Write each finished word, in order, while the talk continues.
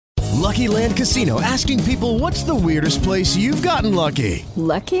Lucky Land Casino, asking people, what's the weirdest place you've gotten lucky?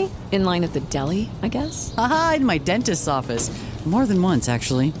 Lucky? In line at the deli, I guess? Aha, in my dentist's office. More than once,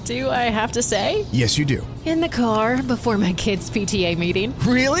 actually. Do I have to say? Yes, you do. In the car before my kids' PTA meeting.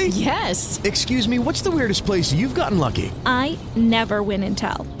 Really? Yes. Excuse me, what's the weirdest place you've gotten lucky? I never win and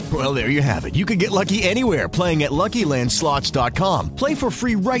tell. Well, there you have it. You can get lucky anywhere, playing at LuckyLandSlots.com. Play for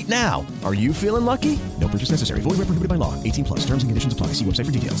free right now. Are you feeling lucky? No purchase necessary. Void where prohibited by law. 18 plus. Terms and conditions apply. See website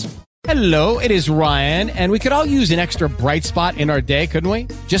for details. Hello, it is Ryan, and we could all use an extra bright spot in our day, couldn't we?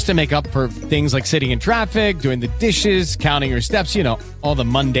 Just to make up for things like sitting in traffic, doing the dishes, counting your steps, you know, all the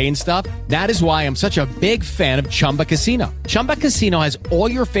mundane stuff. That is why I'm such a big fan of Chumba Casino. Chumba Casino has all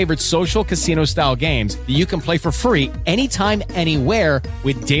your favorite social casino-style games that you can play for free anytime, anywhere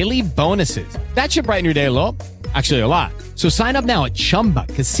with daily bonuses. That should brighten your day a little. Actually, a lot. So sign up now at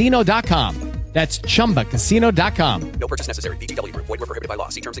ChumbaCasino.com. That's ChumbaCasino.com. No purchase necessary. VGW Group. Void where prohibited by law.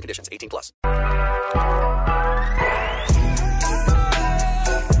 See terms and conditions. 18 plus.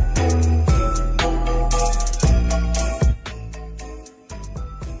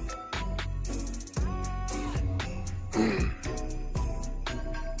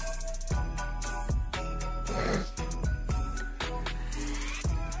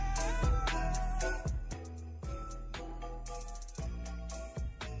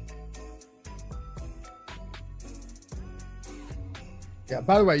 Yeah,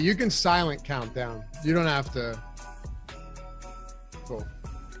 by the way, you can silent countdown. You don't have to. Cool.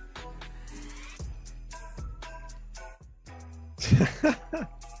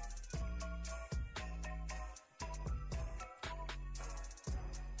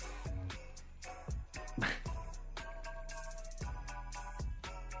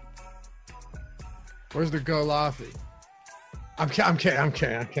 Where's the go Laffy? I'm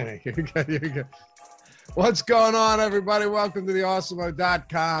kidding. You're good. What's going on, everybody? Welcome to the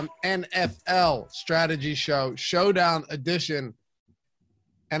Awesemo.com NFL strategy show, Showdown edition.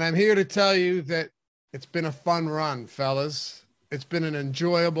 And I'm here to tell you that it's been a fun run, fellas. It's been an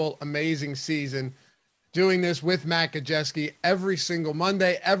enjoyable, amazing season doing this with Matt Gajewski every single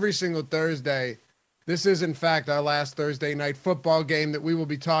Monday, every single Thursday. This is, in fact, our last Thursday night football game that we will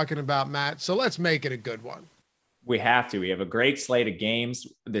be talking about, Matt. So let's make it a good one. We have to. We have a great slate of games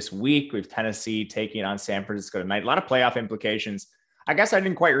this week. We have Tennessee taking on San Francisco tonight. A lot of playoff implications. I guess I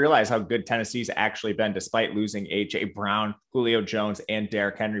didn't quite realize how good Tennessee's actually been despite losing A.J. Brown, Julio Jones, and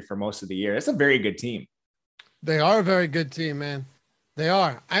Derrick Henry for most of the year. It's a very good team. They are a very good team, man. They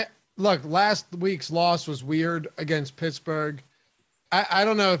are. Look, last week's loss was weird against Pittsburgh. I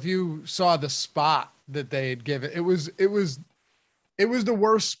don't know if you saw the spot that they had given. It was the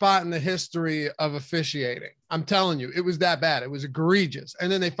worst spot in the history of officiating. I'm telling you, it was that bad. It was egregious.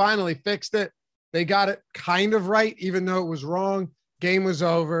 And then they finally fixed it. They got it kind of right, even though it was wrong. Game was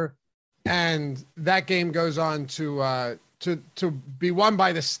over. And that game goes on to be won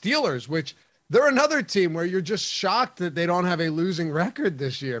by the Steelers, which they're another team where you're just shocked that they don't have a losing record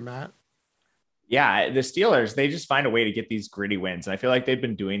this year, Matt. Yeah, the Steelers, they just find a way to get these gritty wins. And I feel like they've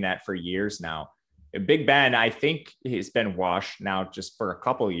been doing that for years now. Big Ben, I think he's been washed now just for a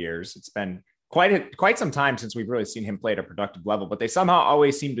couple of years. It's been quite some time since we've really seen him play at a productive level, but they somehow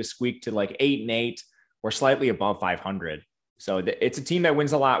always seem to squeak to like 8-8 or slightly above 500. So it's a team that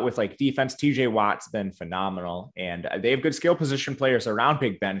wins a lot with like defense. TJ Watt's been phenomenal, and they have good skill position players around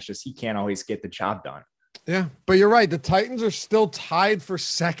Big Ben. It's just he can't always get the job done. Yeah, but you're right. The Titans are still tied for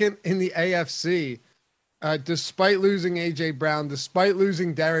second in the AFC, despite losing A.J. Brown, despite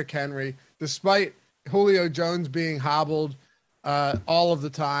losing Derrick Henry, despite Julio Jones being hobbled all of the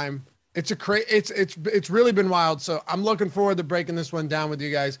time. It's really been wild. So I'm looking forward to breaking this one down with you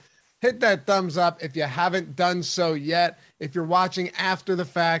guys. Hit that thumbs up if you haven't done so yet. If you're watching after the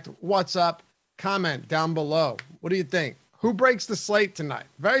fact, what's up? Comment down below. What do you think? Who breaks the slate tonight?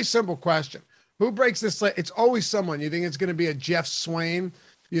 Very simple question. Who breaks the slate? It's always someone. You think it's going to be a Jeff Swain?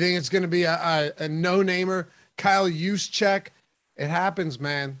 You think it's going to be a no-namer? Kyle Juszczyk? It happens,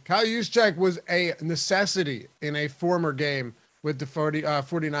 man. Kyle Juszczyk was a necessity in a former game with the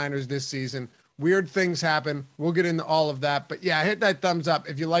 49ers this season. Weird things happen. We'll get into all of that. But yeah, hit that thumbs up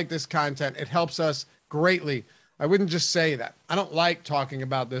if you like this content. It helps us greatly. I wouldn't just say that. I don't like talking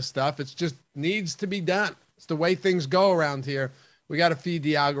about this stuff. It just needs to be done. It's the way things go around here. We got to feed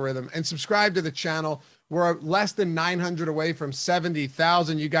the algorithm. And subscribe to the channel. We're less than 900 away from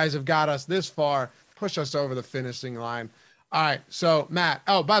 70,000. You guys have got us this far. Push us over the finishing line. All right, so Matt.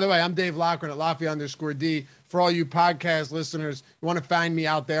 Oh, by the way, I'm Dave Loughran at Laffy_D. For all you podcast listeners, you want to find me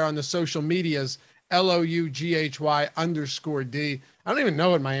out there on the social medias, LOUGHY_D. I don't even know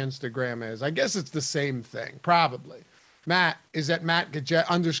what my Instagram is. I guess it's the same thing, probably. Matt is at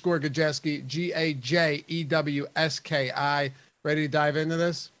Matt_Gajeski, Gajewski. Ready to dive into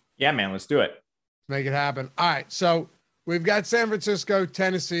this? Yeah, man, let's do it. Make it happen. All right. So we've got San Francisco,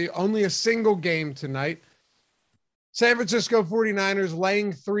 Tennessee, only a single game tonight. San Francisco 49ers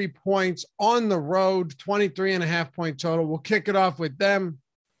laying 3 points on the road, 23.5 point total. We'll kick it off with them.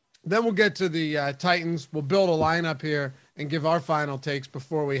 Then we'll get to the Titans. We'll build a lineup here and give our final takes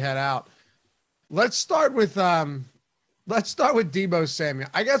before we head out. Let's start with Deebo Samuel.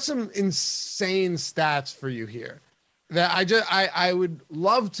 I got some insane stats for you here that I would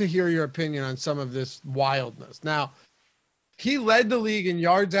love to hear your opinion on some of this wildness. Now, he led the league in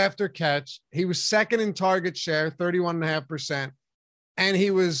yards after catch. He was second in target share, 31.5%. And he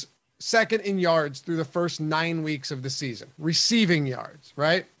was second in yards through the first 9 weeks of the season, receiving yards,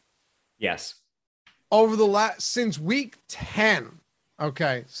 right? Yes. Over the since week 10,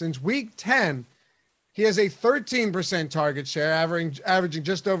 since week 10, he has a 13% target share, averaging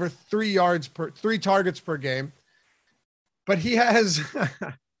just over 3 targets per game. But he has,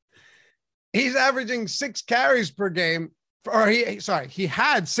 he's averaging 6 carries per game. He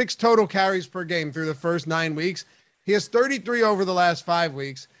had 6 total carries per game through the first 9 weeks. He has 33 over the last 5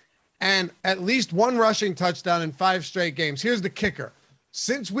 weeks and at least 1 rushing touchdown in 5 straight games. Here's the kicker.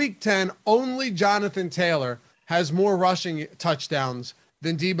 Since week 10, only Jonathan Taylor has more rushing touchdowns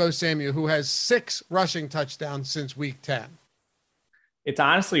than Deebo Samuel, who has 6 rushing touchdowns since week 10. It's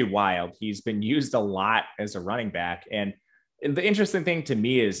honestly wild. He's been used a lot as a running back. And the interesting thing to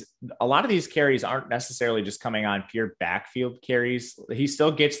me is a lot of these carries aren't necessarily just coming on pure backfield carries. He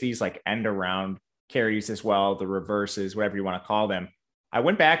still gets these like end around carries as well, the reverses, whatever you want to call them. I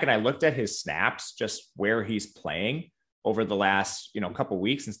went back and I looked at his snaps, just where he's playing over the last, couple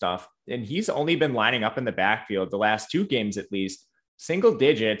weeks and stuff. And he's only been lining up in the backfield the last 2 games, at least single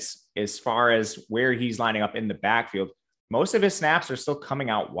digits as far as where he's lining up in the backfield. Most of his snaps are still coming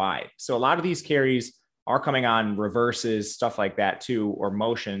out wide. So a lot of these carries are coming on reverses, stuff like that too, or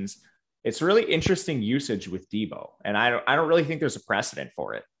motions. It's really interesting usage with Deebo. And I don't really think there's a precedent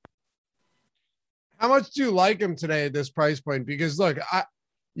for it. How much do you like him today at this price point? Because look,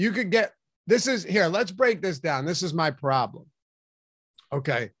 you could get, let's break this down. This is my problem.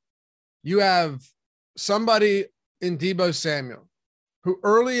 Okay. You have somebody in Deebo Samuel who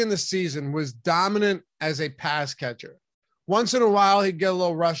early in the season was dominant as a pass catcher. Once in a while, he'd get a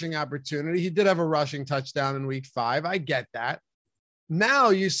little rushing opportunity. He did have a rushing touchdown in week 5. I get that. Now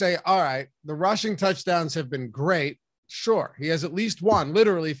you say, all right, the rushing touchdowns have been great. Sure. He has at least 1,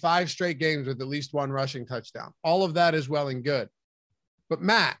 literally 5 straight games with at least 1 rushing touchdown. All of that is well and good. But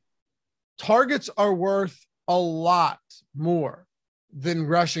Matt, targets are worth a lot more than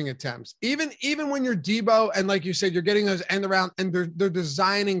rushing attempts. Even when you're Deebo and like you said, you're getting those end around and they're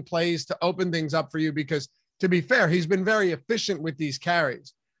designing plays to open things up for you because, to be fair, he's been very efficient with these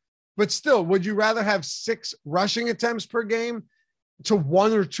carries. But still, would you rather have 6 rushing attempts per game to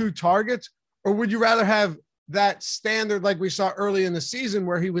 1 or 2 targets? Or would you rather have that standard like we saw early in the season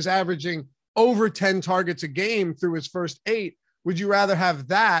where he was averaging over 10 targets a game through his first 8? Would you rather have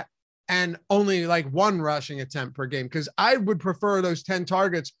that and only like 1 rushing attempt per game? Because I would prefer those 10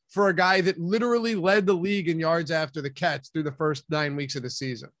 targets for a guy that literally led the league in yards after the catch through the first 9 weeks of the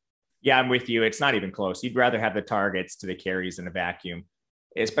season. Yeah, I'm with you. It's not even close. You'd rather have the targets to the carries in a vacuum,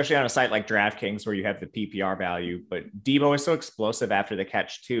 especially on a site like DraftKings where you have the PPR value. But Deebo is so explosive after the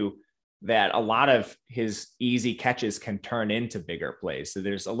catch too, that a lot of his easy catches can turn into bigger plays. So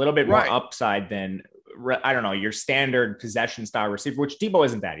there's a little bit more upside than, I don't know, your standard possession style receiver, which Deebo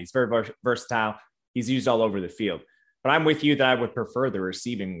isn't that. He's very versatile. He's used all over the field. But I'm with you that I would prefer the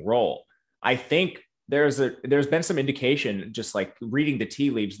receiving role. I think there's been some indication, just like reading the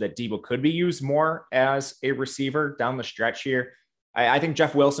tea leaves, that Deebo could be used more as a receiver down the stretch here. I think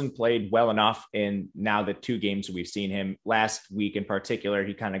Jeff Wilson played well enough in now the 2 games we've seen him. Last week in particular,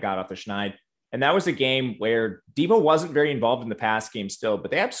 he kind of got off the schneid. And that was a game where Deebo wasn't very involved in the pass game still,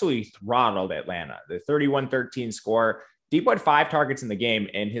 but they absolutely throttled Atlanta. The 31-13 score. Deebo had 5 targets in the game,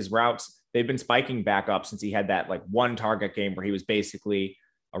 and his routes, they've been spiking back up since he had that like 1 target game where he was basically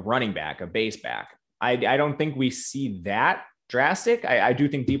a running back, a base back. I don't think we see that drastic. I do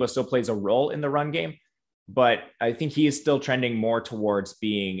think Deebo still plays a role in the run game, but I think he is still trending more towards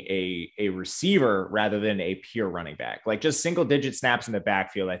being a receiver rather than a pure running back. Like just single digit snaps in the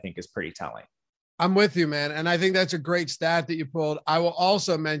backfield, I think is pretty telling. I'm with you, man. And I think that's a great stat that you pulled. I will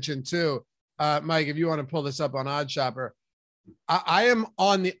also mention too, Mike, if you want to pull this up on OddsShopper, I am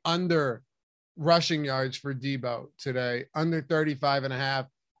on the under rushing yards for Deebo today, under 35.5.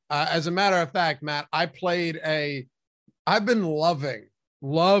 As a matter of fact, Matt, I've been loving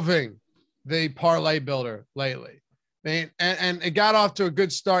the parlay builder lately. Man, and it got off to a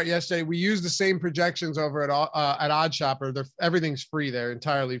good start yesterday. We used the same projections over at Odd Shopper. Everything's free there,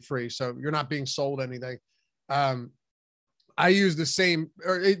 entirely free. So you're not being sold anything. I use the same,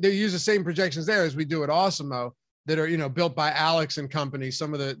 or they use the same projections there as we do at Awesemo that are, built by Alex and company,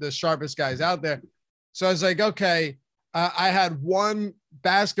 some of the sharpest guys out there. So I was like, okay, I had one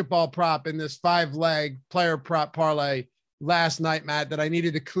basketball prop in this 5-leg player prop parlay last night, Matt, that I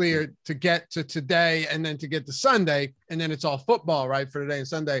needed to clear to get to today and then to get to Sunday. And then it's all football, right, for today and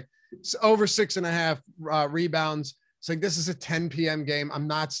Sunday. It's over 6.5 rebounds. It's like, this is a 10 p.m. game. I'm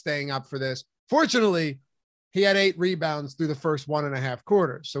not staying up for this. Fortunately, he had 8 rebounds through the first 1.5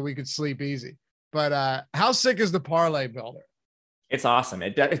 quarters, so we could sleep easy. But how sick is the parlay builder? It's awesome.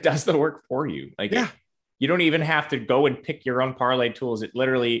 It does the work for you. Like, yeah. You don't even have to go and pick your own parlay tools. It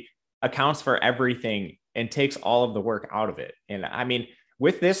literally accounts for everything and takes all of the work out of it. And I mean,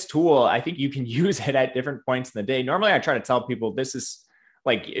 with this tool, I think you can use it at different points in the day. Normally I try to tell people this is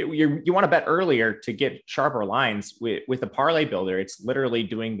like, you want to bet earlier to get sharper lines. With the parlay builder. It's literally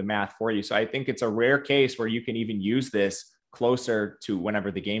doing the math for you. So I think it's a rare case where you can even use this closer to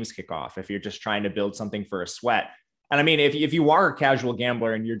whenever the games kick off, if you're just trying to build something for a sweat. And I mean, if you are a casual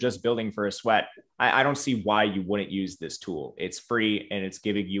gambler and you're just building for a sweat, I don't see why you wouldn't use this tool. It's free and it's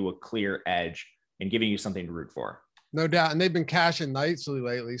giving you a clear edge and giving you something to root for. No doubt. And they've been cashing nicely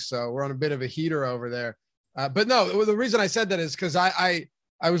lately. So we're on a bit of a heater over there. But no, the reason I said that is because I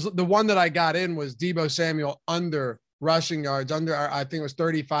was, the one that I got in was Deebo Samuel under rushing yards, I think it was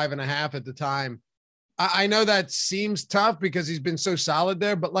 35.5 at the time. I know that seems tough because he's been so solid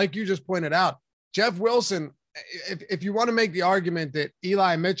there, but like you just pointed out, Jeff Wilson, if you want to make the argument that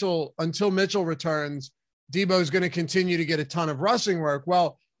Eli Mitchell, until Mitchell returns, Deebo is going to continue to get a ton of rushing work.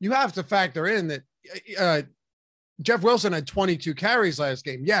 Well, you have to factor in that Jeff Wilson had 22 carries last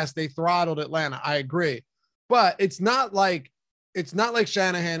game. Yes, they throttled Atlanta. I agree, but it's not like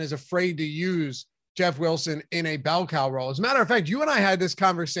Shanahan is afraid to use Jeff Wilson in a bell cow role. As a matter of fact, you and I had this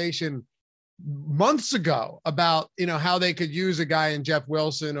conversation months ago about, how they could use a guy in Jeff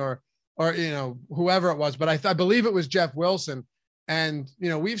Wilson or whoever it was, but I believe it was Jeff Wilson. And,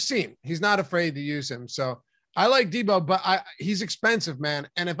 we've seen he's not afraid to use him. So I like Deebo, but he's expensive, man.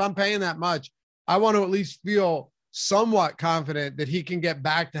 And if I'm paying that much, I want to at least feel somewhat confident that he can get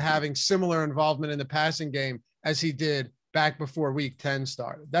back to having similar involvement in the passing game as he did back before week 10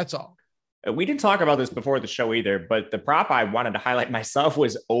 started. That's all. We didn't talk about this before the show either, but the prop I wanted to highlight myself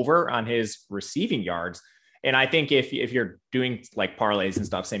was over on his receiving yards. And I think if you're doing like parlays and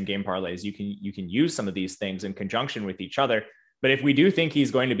stuff, same game parlays, you can use some of these things in conjunction with each other. But if we do think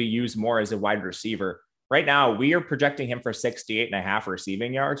he's going to be used more as a wide receiver, right now we are projecting him for 68.5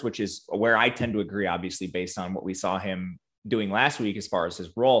 receiving yards, which is where I tend to agree, obviously, based on what we saw him doing last week as far as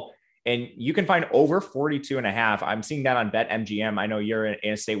his role. And you can find over 42.5. I'm seeing that on BetMGM. I know you're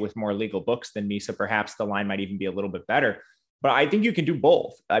in a state with more legal books than me, so perhaps the line might even be a little bit better. But I think you can do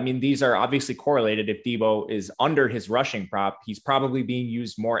both. I mean, these are obviously correlated. If Deebo is under his rushing prop, he's probably being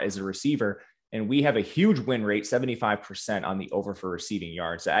used more as a receiver. And we have a huge win rate, 75% on the over for receiving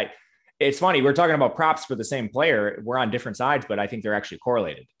yards. It's funny. We're talking about props for the same player. We're on different sides, but I think they're actually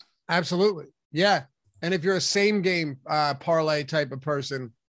correlated. Absolutely. Yeah. And if you're a same game parlay type of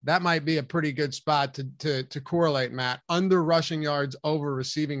person, that might be a pretty good spot to correlate, Matt. Under rushing yards, over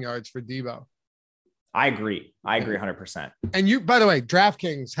receiving yards for Deebo. I agree 100%. And you, by the way,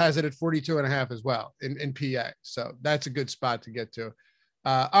 DraftKings has it at 42.5 as well in PA. So that's a good spot to get to.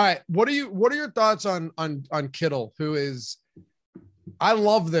 All right. What are your thoughts on Kittle, who is, I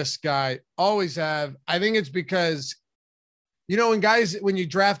love this guy. Always have. I think it's because, when you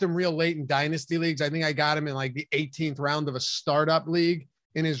draft him real late in dynasty leagues, I think I got him in like the 18th round of a startup league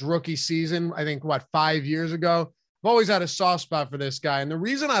in his rookie season. I think 5 years ago. I've always had a soft spot for this guy. And the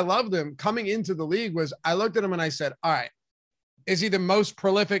reason I loved him coming into the league was I looked at him and I said, all right, is he the most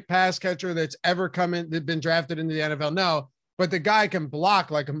prolific pass catcher that's ever been drafted into the NFL? No, but the guy can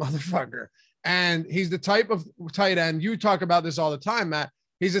block like a motherfucker. And he's the type of tight end. You talk about this all the time, Matt.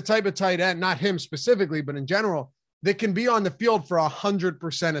 He's the type of tight end, not him specifically, but in general, that can be on the field for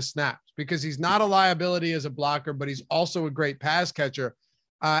 100% of snaps because he's not a liability as a blocker, but he's also a great pass catcher.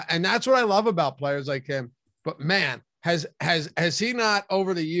 And that's what I love about players like him. But man, has he not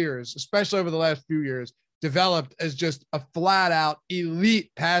over the years, especially over the last few years, developed as just a flat out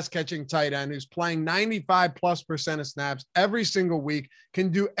elite pass catching tight end who's playing 95+% of snaps every single week, can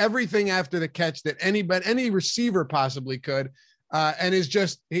do everything after the catch that any receiver possibly could. And is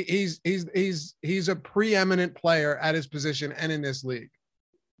just, he's a preeminent player at his position and in this league.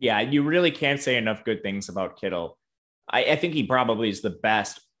 Yeah. You really can't say enough good things about Kittle. I think he probably is the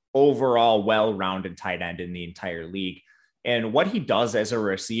best overall well-rounded tight end in the entire league. And what he does as a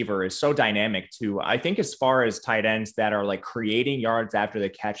receiver is so dynamic too. I think as far as tight ends that are like creating yards after the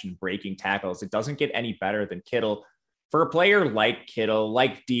catch and breaking tackles, it doesn't get any better than Kittle. For a player like Kittle,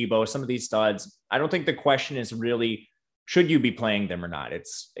 like Debo, some of these studs, I don't think the question is really, should you be playing them or not?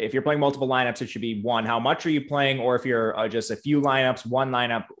 It's if you're playing multiple lineups, it should be one, how much are you playing? Or if you're just a few lineups, one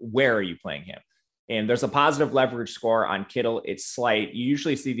lineup, where are you playing him? And there's a positive leverage score on Kittle. It's slight. You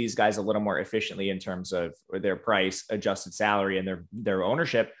usually see these guys a little more efficiently in terms of their price, adjusted salary, and their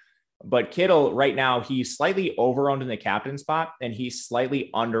ownership. But Kittle right now, he's slightly over-owned in the captain spot, and he's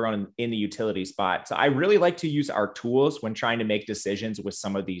slightly under-owned in the utility spot. So I really like to use our tools when trying to make decisions with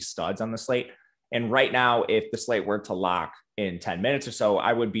some of these studs on the slate. And right now, if the slate were to lock in 10 minutes or so,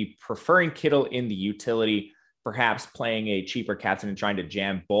 I would be preferring Kittle in the utility, perhaps playing a cheaper captain and trying to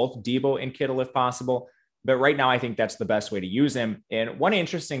jam both Debo and Kittle if possible. But right now, I think that's the best way to use him. And one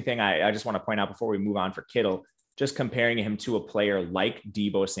interesting thing I just want to point out before we move on for Kittle, just comparing him to a player like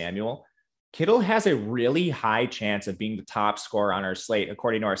Debo Samuel, Kittle has a really high chance of being the top scorer on our slate,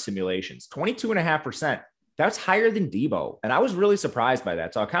 according to our simulations, 22.5%. That's higher than Debo. And I was really surprised by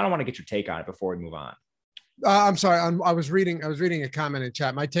that. So I kind of want to get your take on it before we move on. I'm sorry. I was reading a comment in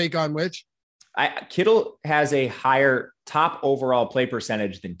chat. My take on which? Kittle has a higher top overall play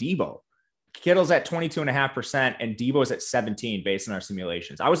percentage than Debo. Kittle's at 22.5% and Debo's at 17 based on our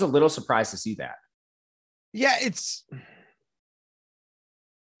simulations. I was a little surprised to see that. Yeah,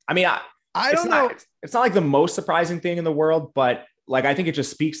 I don't know. It's not like the most surprising thing in the world, but like, I think it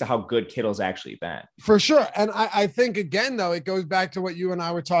just speaks to how good Kittle's actually been. For sure. And I think, again, though, it goes back to what you and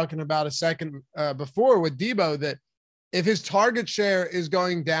I were talking about a second before with Debo, that if his target share is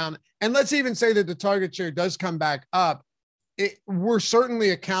going down, and let's even say that the target share does come back up, we're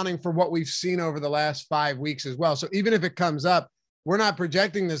certainly accounting for what we've seen over the last 5 weeks as well. So even if it comes up, we're not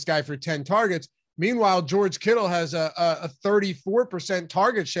projecting this guy for 10 targets. Meanwhile, George Kittle has a 34%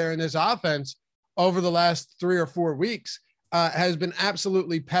 target share in this offense over the last 3 or 4 weeks, has been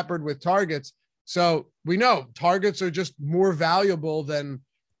absolutely peppered with targets. So we know targets are just more valuable than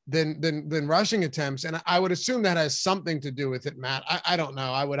rushing attempts. And I would assume that has something to do with it, Matt. I don't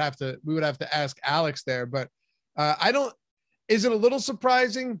know. We would have to ask Alex there, but is it a little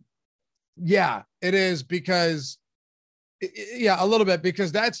surprising? Yeah, it is, because a little bit,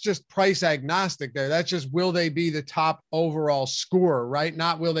 because that's just price agnostic there. That's just, will they be the top overall scorer, right?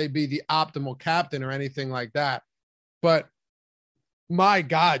 Not will they be the optimal captain or anything like that. But my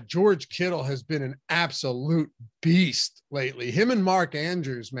God, George Kittle has been an absolute beast lately. Him and Mark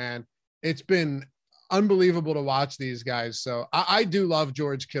Andrews, man, it's been unbelievable to watch these guys. So I do love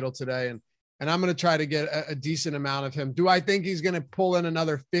George Kittle today, and I'm going to try to get a decent amount of him. Do I think he's going to pull in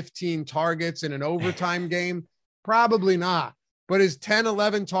another 15 targets in an overtime game? Probably not. But is 10,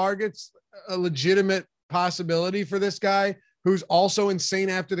 11 targets a legitimate possibility for this guy, who's also insane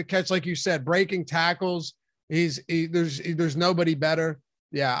after the catch, like you said, breaking tackles? There's nobody better.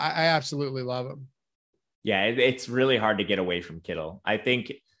 Yeah, I absolutely love him. Yeah, it's really hard to get away from Kittle. I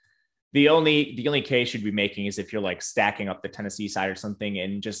think the only case you'd be making is if you're like stacking up the Tennessee side or something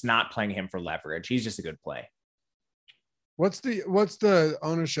and just not playing him for leverage. He's just a good play. What's the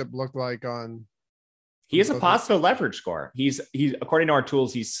ownership look like on? He has a positive leverage score. He's according to our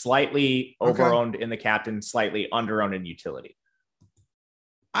tools, he's slightly over-owned in the captain, slightly under-owned in utility.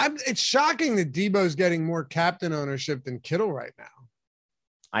 It's shocking that Debo's getting more captain ownership than Kittle right now.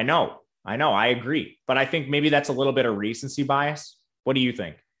 I know. I agree. But I think maybe that's a little bit of recency bias. What do you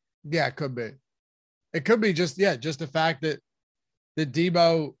think? Yeah, it could be. It could be just the fact that the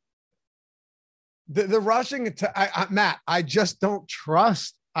Debo, the rushing, Matt, I just don't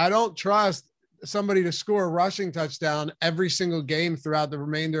trust. I don't trust somebody to score a rushing touchdown every single game throughout the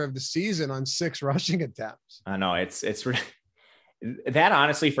remainder of the season on 6 rushing attempts. I know it's really that,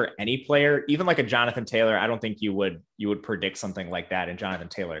 honestly, for any player, even like a Jonathan Taylor, I don't think you would predict something like that in Jonathan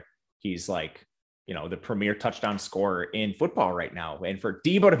Taylor. He's like, the premier touchdown scorer in football right now. And for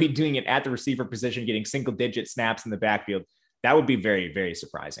Debo to be doing it at the receiver position, getting single digit snaps in the backfield, that would be very, very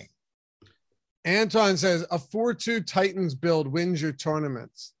surprising. Anton says a 4-2 Titans build wins your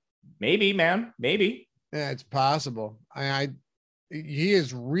tournaments. Maybe, man. Maybe. Yeah, it's possible. He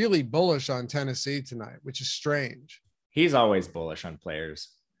is really bullish on Tennessee tonight, which is strange. He's always bullish on players.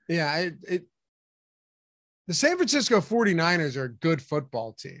 Yeah, the San Francisco 49ers are a good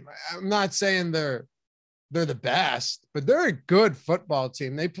football team. I'm not saying they're the best, but they're a good football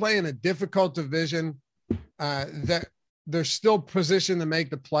team. They play in a difficult division. That they're still positioned to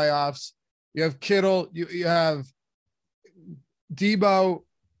make the playoffs. You have Kittle, you have Debo,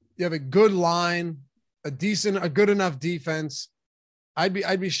 you have a good line, a good enough defense.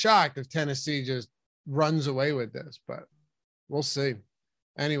 I'd be shocked if Tennessee just runs away with this, but we'll see.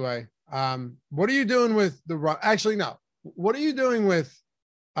 Anyway, what are you doing with the run? Actually, no. What are you doing with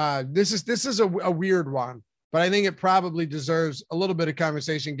this is a weird one, but I think it probably deserves a little bit of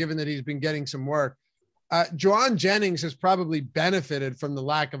conversation given that he's been getting some work. Juwan Jennings has probably benefited from the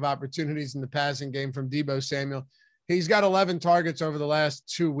lack of opportunities in the passing game from Deebo Samuel. He's got 11 targets over the last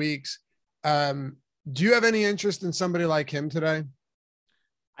 2 weeks. Do you have any interest in somebody like him today?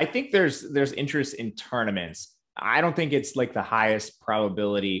 I think there's interest in tournaments. I don't think it's like the highest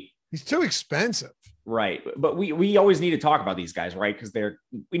probability. He's too expensive. Right. But we always need to talk about these guys, right? Because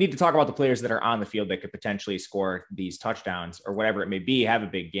we need to talk about the players that are on the field that could potentially score these touchdowns or whatever it may be, have a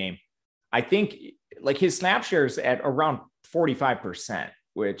big game. I think like his snap shares at around 45%,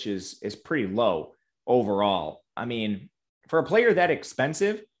 which is pretty low overall. I mean, for a player that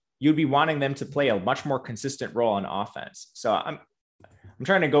expensive, you'd be wanting them to play a much more consistent role on offense. So I'm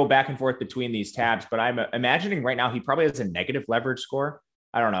trying to go back and forth between these tabs, but I'm imagining right now he probably has a negative leverage score.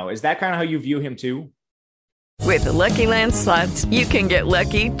 I don't know. Is that kind of how you view him too? With the Lucky Land Slots, you can get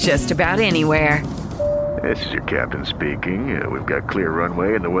lucky just about anywhere. This is your captain speaking. We've got clear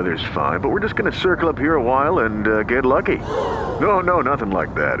runway and the weather's fine, but we're just going to circle up here a while and get lucky. No, nothing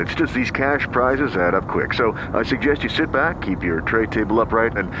like that. It's just these cash prizes add up quick. So I suggest you sit back, keep your tray table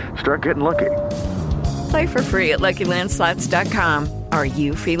upright, and start getting lucky. Play for free at LuckyLandSlots.com. Are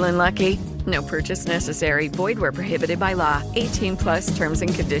you feeling lucky? No purchase necessary. Void where prohibited by law. 18+ terms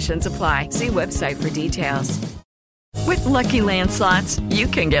and conditions apply. See website for details. With Lucky Land Slots, you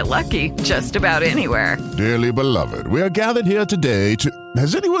can get lucky just about anywhere. Dearly beloved, we are gathered here today to...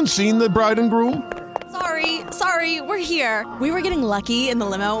 Has anyone seen the bride and groom? Sorry, we're here. We were getting lucky in the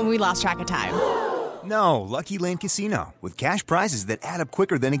limo and we lost track of time. No, Lucky Land Casino, with cash prizes that add up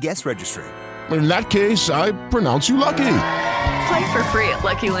quicker than a guest registry. In that case, I pronounce you lucky. Play for free at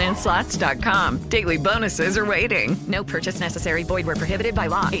LuckyLandSlots.com. Daily bonuses are waiting. No purchase necessary. Void where prohibited by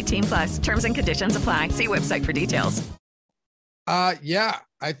law. 18+. Terms and conditions apply. See website for details. Yeah,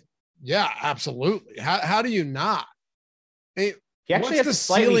 absolutely. How do you not? Hey, he actually has a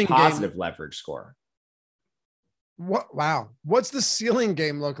slightly positive leverage score. Wow. What's the ceiling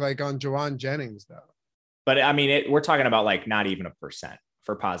game look like on Juwan Jennings though? But I mean, we're talking about like not even 1%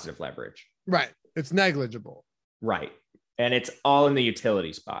 for positive leverage. Right. It's negligible. Right. And it's all in the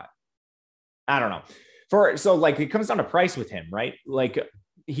utility spot. I don't know. So like it comes down to price with him, right? Like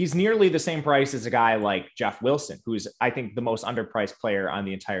he's nearly the same price as a guy like Jeff Wilson, who's I think the most underpriced player on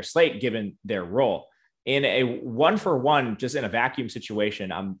the entire slate, given their role. In a 1-for-1, just in a vacuum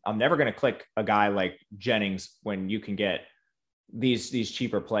situation, I'm never going to click a guy like Jennings when you can get these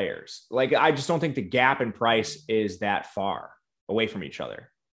cheaper players. Like I just don't think the gap in price is that far away from each other.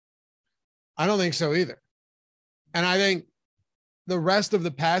 I don't think so either. And I think the rest of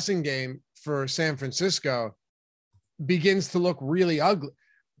the passing game for San Francisco begins to look really ugly.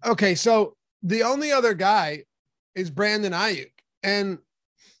 Okay, so the only other guy is Brandon Ayuk. And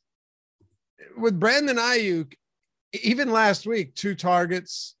with Brandon Ayuk, even last week, 2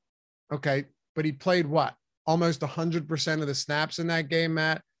 targets. Okay, but he played what? Almost 100% of the snaps in that game,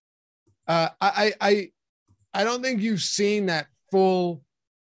 Matt. I don't think you've seen that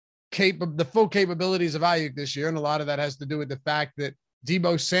the full capabilities of Ayuk this year. And a lot of that has to do with the fact that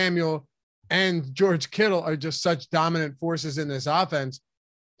Deebo Samuel and George Kittle are just such dominant forces in this offense.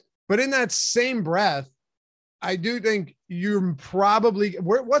 But in that same breath, I do think you're probably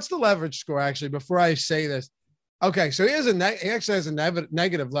what's the leverage score actually before I say this? Okay. So he actually has a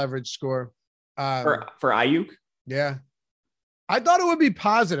negative leverage score for Ayuk. Yeah. I thought it would be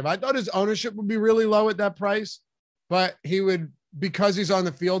positive. I thought his ownership would be really low at that price, but he would, because he's on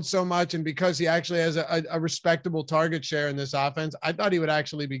the field so much and because he actually has a respectable target share in this offense, I thought he would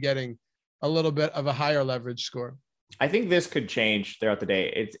actually be getting a little bit of a higher leverage score. I think this could change throughout the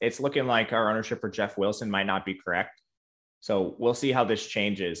day. It's looking like our ownership for Jeff Wilson might not be correct. So we'll see how this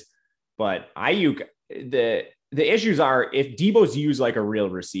changes. But Ayuk, the issues are if Deebo's used like a real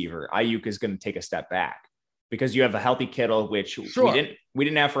receiver, Ayuk is going to take a step back because you have a healthy Kittle, which we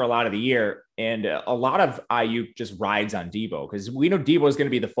didn't have for a lot of the year. And a lot of Ayuk just rides on Deebo because we know Deebo is going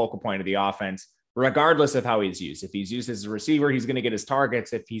to be the focal point of the offense, regardless of how he's used. If he's used as a receiver, he's going to get his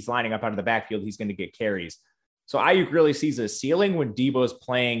targets. If he's lining up out of the backfield, he's going to get carries. So Ayuk really sees a ceiling when Deebo's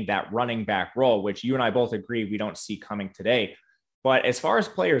playing that running back role, which you and I both agree we don't see coming today. But as far as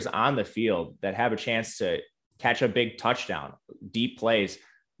players on the field that have a chance to catch a big touchdown, deep plays,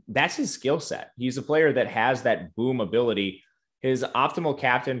 that's his skill set. He's a player that has that boom ability. His optimal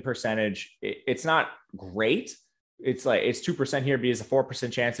captain percentage, it's not great. It's 2% here, but he has a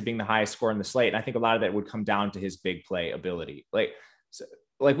 4% chance of being the highest score in the slate. And I think a lot of that would come down to his big play ability. Like So,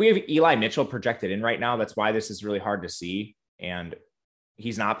 like, we have Eli Mitchell projected in right now. That's why this is really hard to see. And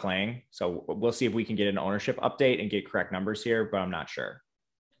he's not playing. So we'll see if we can get an ownership update and get correct numbers here, but I'm not sure.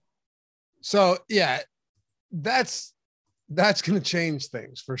 So yeah, that's going to change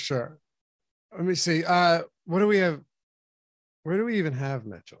things for sure. Let me see. What do we have? Where do we even have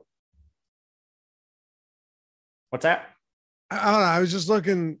Mitchell? What's that? I don't know. I was just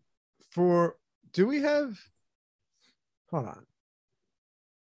looking for, do we have, hold on.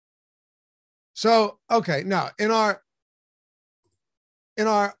 So, okay. Now in our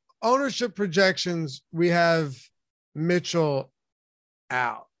ownership projections, we have Mitchell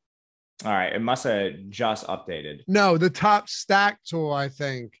out. All right. It must have just updated. No, the top stack tool, I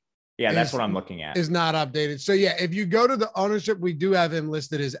think. Yeah, that's what I'm looking at. Is not updated. So yeah, if you go to the ownership, we do have him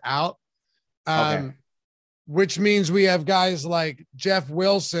listed as out. Okay. Which means we have guys like Jeff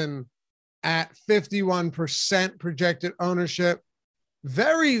Wilson at 51% projected ownership.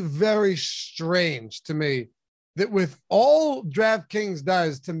 Very, very strange to me that with all DraftKings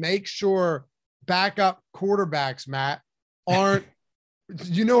does to make sure backup quarterbacks, Matt, aren't,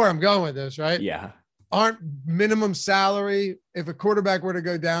 you know where I'm going with this, right? Yeah. Aren't minimum salary if a quarterback were to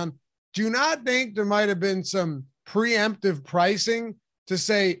go down. Do you not think there might have been some preemptive pricing to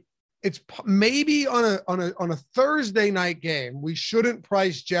say it's maybe on a Thursday night game, we shouldn't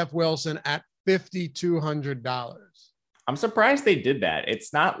price Jeff Wilson at $5,200? I'm surprised they did that.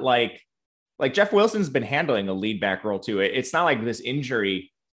 It's not like Jeff Wilson's been handling a lead back role too. It's not like this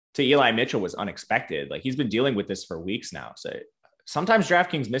injury to Eli Mitchell was unexpected. Like, he's been dealing with this for weeks now. So sometimes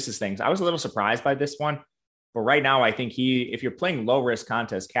DraftKings misses things. I was a little surprised by this one, but right now I think if you're playing low risk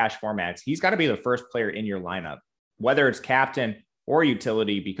contest cash formats, he's got to be the first player in your lineup, whether it's captain or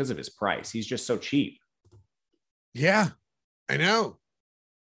utility, because of his price. He's just so cheap. Yeah, I know.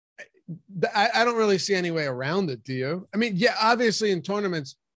 I don't really see any way around it. Do you? I mean, yeah, obviously in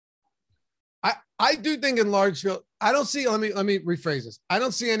tournaments, I do think in large field, I don't see, let me rephrase this. I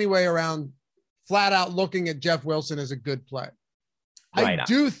don't see any way around flat out looking at Jeff Wilson as a good play. Right.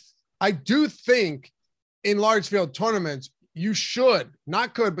 I do think in large field tournaments, you should,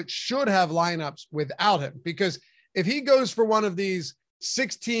 not could, but should have lineups without him, because if he goes for one of these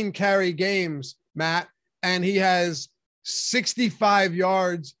 16 carry games, Matt, and he has 65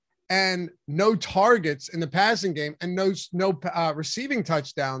 yards and no targets in the passing game and no receiving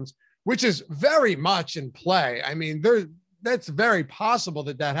touchdowns, which is very much in play. I mean, that's very possible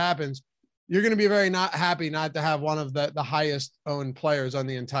that happens. You're going to be very not happy not to have one of the highest owned players on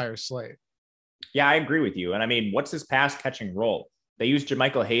the entire slate. Yeah, I agree with you. And I mean, what's his pass catching role? They use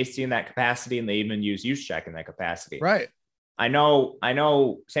JaMychal Hasty in that capacity, and they even use Juszczyk in that capacity. Right. I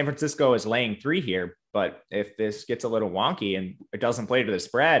know San Francisco is laying 3 here, but if this gets a little wonky and it doesn't play to the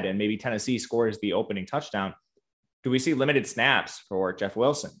spread and maybe Tennessee scores the opening touchdown, do we see limited snaps for Jeff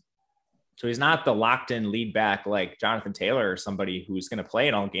Wilson? So he's not the locked in lead back like Jonathan Taylor or somebody who's going to play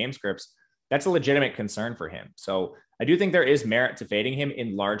in all game scripts. That's a legitimate concern for him. So I do think there is merit to fading him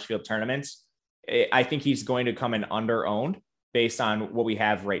in large field tournaments. I think he's going to come in under owned based on what we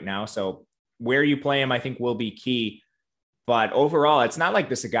have right now. So where you play him, I think, will be key. But overall, it's not like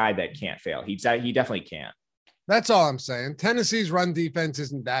this a guy that can't fail. He definitely can't. That's all I'm saying. Tennessee's run defense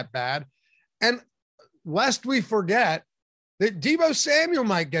isn't that bad. And lest we forget that Deebo Samuel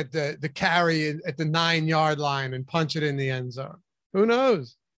might get the carry at the 9-yard line and punch it in the end zone. Who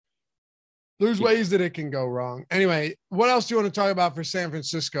knows? There's ways that it can go wrong. Anyway, what else do you want to talk about for San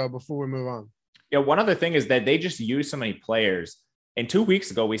Francisco before we move on? Yeah, one other thing is that they just use so many players. And 2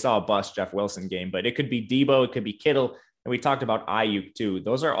 weeks ago, we saw a bust Jeff Wilson game, but it could be Deebo, it could be Kittle, and we talked about Ayuk too.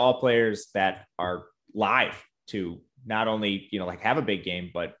 Those are all players that are live to not only, have a big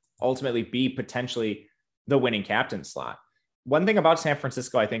game, but ultimately be potentially the winning captain slot. One thing about San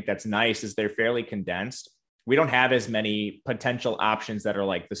Francisco, I think that's nice, is they're fairly condensed. We don't have as many potential options that are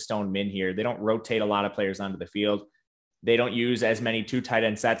like the Stone Min here. They don't rotate a lot of players onto the field. They don't use as many 2 tight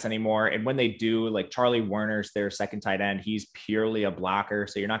end sets anymore. And when they do, like Charlie Werner's their second tight end, he's purely a blocker.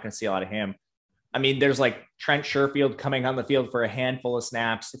 So you're not going to see a lot of him. I mean, there's like Trent Sherfield coming on the field for a handful of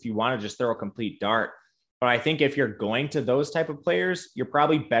snaps if you want to just throw a complete dart. But I think if you're going to those type of players, you're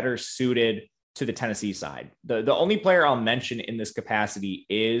probably better suited to the Tennessee side. The only player I'll mention in this capacity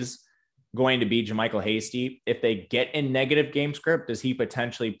is going to be JaMychal Hasty. If they get in negative game script, does he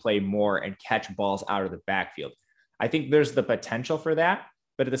potentially play more and catch balls out of the backfield? I think there's the potential for that.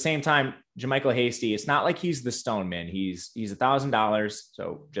 But at the same time, JaMychal Hasty, it's not like he's the Stone Man. He's $1,000.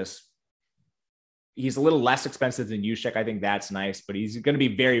 So he's a little less expensive than Juszczyk. I think that's nice, but he's going to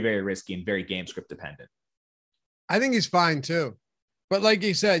be very, very risky and very game script dependent. I think he's fine too. But like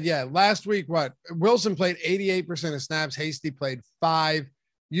you said, yeah, last week, Wilson played 88% of snaps. Hasty played 5.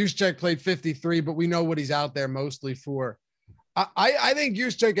 Juszczyk played 53, but we know what he's out there mostly for. I think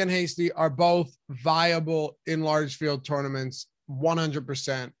Juszczyk and Hasty are both viable in large field tournaments,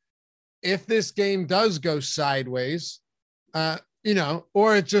 100%. If this game does go sideways,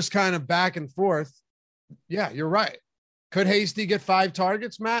 or it's just kind of back and forth, yeah, you're right. Could Hasty get 5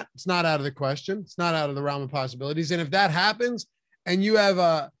 targets, Matt? It's not out of the question. It's not out of the realm of possibilities. And if that happens and you have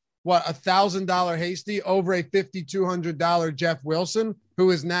a $1,000 Hasty over a $5,200 Jeff Wilson, who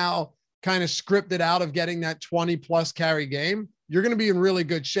is now kind of scripted out of getting that 20+ carry game, you're going to be in really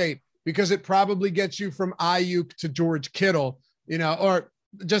good shape because it probably gets you from Ayuk to George Kittle, or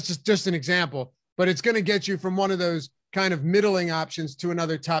just an example, but it's going to get you from one of those kind of middling options to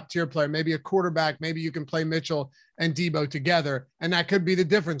another top tier player, maybe a quarterback. Maybe you can play Mitchell and Debo together, and that could be the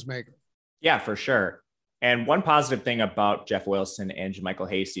difference maker. Yeah, for sure. And one positive thing about Jeff Wilson and JaMycal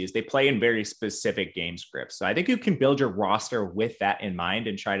Hasty is they play in very specific game scripts. So I think you can build your roster with that in mind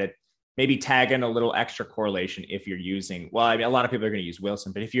and try to maybe tag in a little extra correlation if you're using, a lot of people are going to use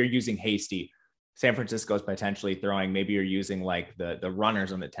Wilson, but if you're using Hasty, San Francisco is potentially throwing, maybe you're using like the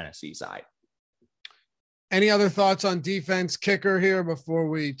runners on the Tennessee side. Any other thoughts on defense kicker here before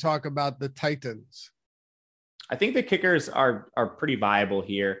we talk about the Titans? I think the kickers are pretty viable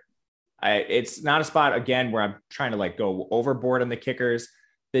here. It's not a spot, again, where I'm trying to go overboard on the kickers.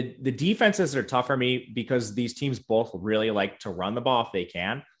 The defenses are tough for me because these teams both really like to run the ball if they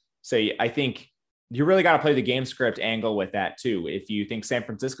can. So I think you really got to play the game script angle with that too. If you think San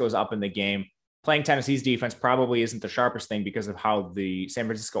Francisco is up in the game, playing Tennessee's defense probably isn't the sharpest thing because of how the San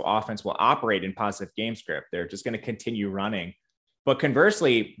Francisco offense will operate in positive game script. They're just going to continue running. But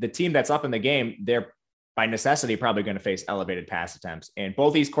conversely, the team that's up in the game, they're by necessity probably going to face elevated pass attempts. And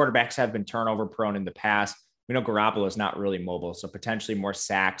both these quarterbacks have been turnover prone in the past. We know Garoppolo is not really mobile, so potentially more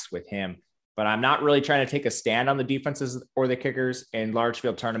sacks with him. But I'm not really trying to take a stand on the defenses or the kickers in large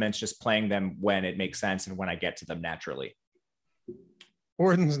field tournaments, just playing them when it makes sense and when I get to them naturally.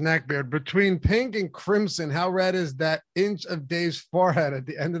 Orton's neckbeard. Between pink and crimson, how red is that inch of Dave's forehead at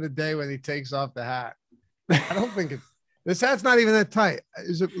the end of the day when he takes off the hat? I don't think this hat's not even that tight.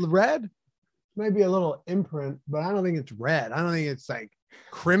 Is it red? Maybe a little imprint, but I don't think it's red. I don't think it's like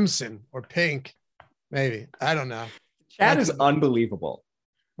crimson or pink. Maybe. I don't know. Chat is unbelievable.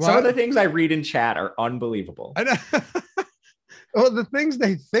 What? Some of the things I read in chat are unbelievable. I know. Well, the things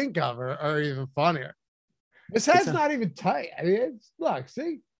they think of are even funnier. This hat's not even tight. I mean, look, see?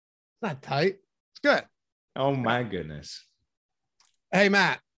 It's not tight. It's good. Oh, my goodness. Hey,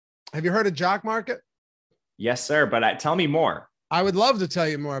 Matt, have you heard of Jock Market? Yes, sir. But tell me more. I would love to tell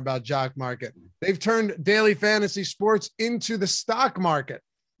you more about Jock Market. They've turned daily fantasy sports into the stock market.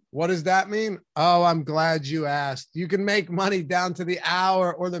 What does that mean? Oh, I'm glad you asked. You can make money down to the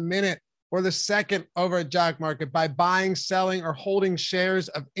hour or the minute or the second over at Jock Market by buying, selling, or holding shares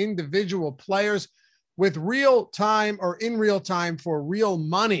of individual players with real time or in real time for real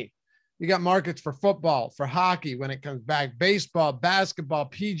money. You got markets for football, for hockey when it comes back, baseball, basketball,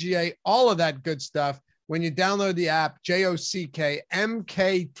 PGA, all of that good stuff. When you download the app, JOCKMKT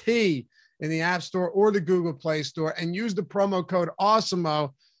in the App Store or the Google Play Store and use the promo code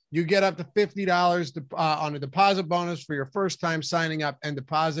AWESOMO, you get up to $50 on a deposit bonus for your first time signing up and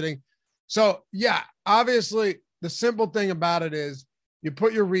depositing. So, yeah, obviously, the simple thing about it is you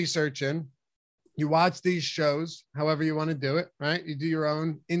put your research in, you watch these shows, however you want to do it, right? You do your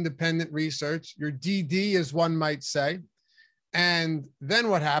own independent research, your DD, as one might say. And then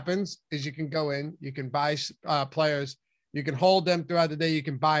what happens is you can go in, you can buy players, you can hold them throughout the day, you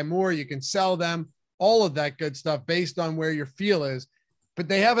can buy more, you can sell them, all of that good stuff based on where your feel is. But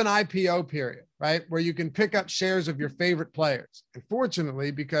they have an IPO period, right, where you can pick up shares of your favorite players. And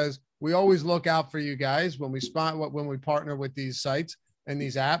fortunately, because we always look out for you guys when we partner with these sites and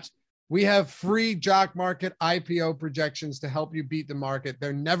these apps, we have free Jock Market IPO projections to help you beat the market.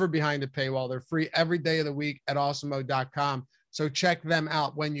 They're never behind a paywall. They're free every day of the week at awesomeo.com. So check them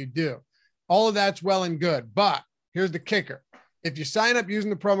out when you do. All of that's well and good, but here's the kicker. If you sign up using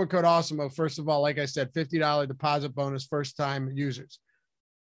the promo code AWESOMO, first of all, like I said, $50 deposit bonus, first-time users.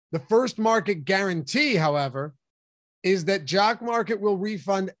 The first market guarantee, however, is that Jock Market will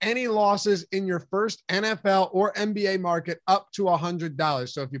refund any losses in your first NFL or NBA market up to $100.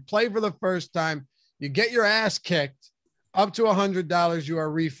 So if you play for the first time, you get your ass kicked, up to $100, you are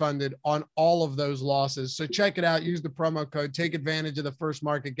refunded on all of those losses. So check it out. Use the promo code. Take advantage of the first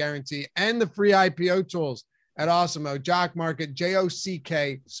market guarantee and the free IPO tools at Awesomeo. Jock Market,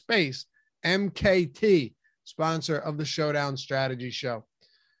 JOCK space MKT, sponsor of the Showdown Strategy Show.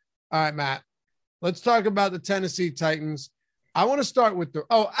 All right, Matt, let's talk about the Tennessee Titans. I want to start with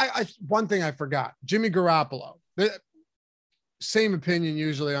one thing I forgot. Jimmy Garoppolo. Same opinion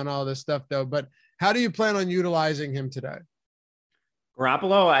usually on all this stuff though, but how do you plan on utilizing him today?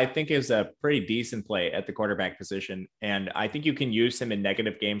 Garoppolo, I think, is a pretty decent play at the quarterback position. And I think you can use him in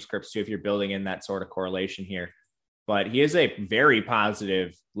negative game scripts too, if you're building in that sort of correlation here. But he is a very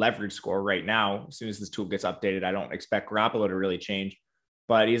positive leverage score right now. As soon as this tool gets updated, I don't expect Garoppolo to really change.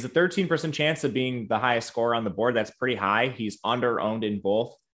 But he has a 13% chance of being the highest score on the board. That's pretty high. He's under-owned in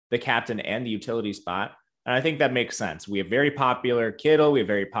both the captain and the utility spot. And I think that makes sense. We have very popular Kittle. We have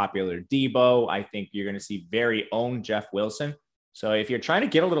very popular Debo. I think you're going to see very owned Jeff Wilson. So if you're trying to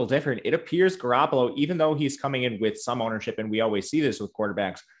get a little different, it appears Garoppolo, even though he's coming in with some ownership, and we always see this with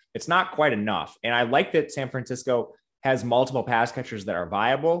quarterbacks, it's not quite enough. And I like that San Francisco has multiple pass catchers that are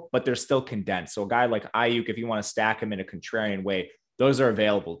viable, but they're still condensed. So a guy like Ayuk, if you want to stack him in a contrarian way, those are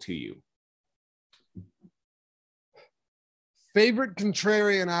available to you. Favorite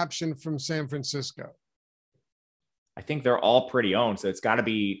contrarian option from San Francisco? I think they're all pretty owned. So it's got to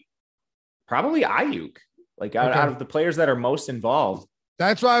be probably Ayuk, like out of the players that are most involved.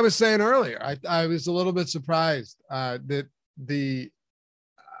 That's why I was saying earlier. I was a little bit surprised that the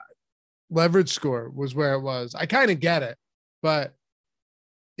leverage score was where it was. I kind of get it, but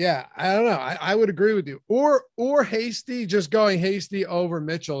yeah, I don't know. I would agree with you. Or Hasty, just going Hasty over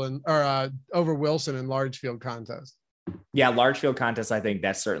Mitchell or over Wilson in large field contest. Yeah, large field contest. I think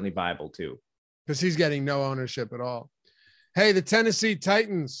that's certainly viable too, because he's getting no ownership at all. Hey, the Tennessee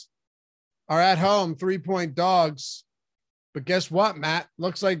Titans are at home, 3-point dogs. But guess what, Matt?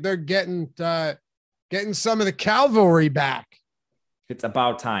 Looks like they're getting some of the cavalry back. It's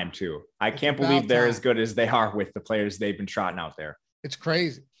about time too. I can't believe they're as good as they are with the players they've been trotting out there. It's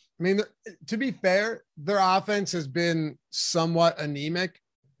crazy. I mean, to be fair, their offense has been somewhat anemic.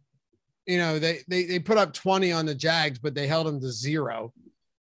 You know, they put up 20 on the Jags, but they held them to 0.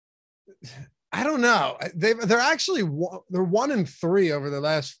 I don't know. They're 1-3 over the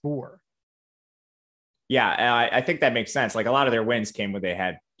last 4. Yeah, I think that makes sense. Like a lot of their wins came when they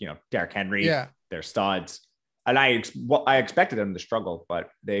had, Derrick Henry, their studs. And I expected them to struggle,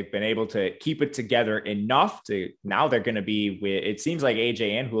 but they've been able to keep it together enough to now they're going to be with, it seems like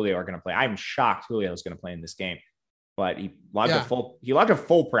AJ and Julio are going to play. I'm shocked Julio is going to play in this game, but he logged a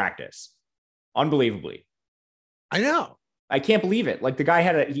full practice. Unbelievably. I know. I can't believe it. Like the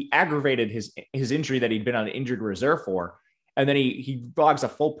guy he aggravated his injury that he'd been on injured reserve for. And then he logs a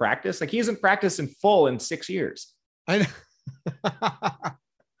full practice. Like he hasn't practiced in full in 6 years. I know.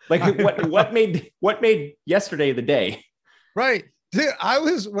 Like what made yesterday the day? Right. Dude,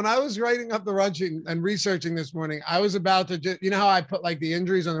 when I was writing up the run sheet and researching this morning, I was about to just, how I put like the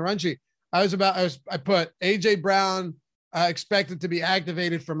injuries on the run sheet. I put AJ Brown expected to be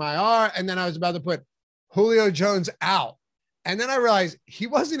activated from IR. And then I was about to put Julio Jones out. And then I realized he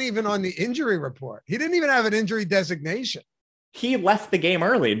wasn't even on the injury report. He didn't even have an injury designation. He left the game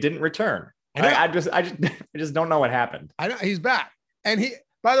early and didn't return. I just don't know what happened. I know he's back. And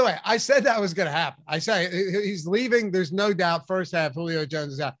by the way, I said that was going to happen. I say he's leaving. There's no doubt. First half, Julio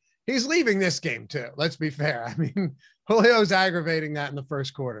Jones is out. He's leaving this game too. Let's be fair. I mean, Julio's aggravating that in the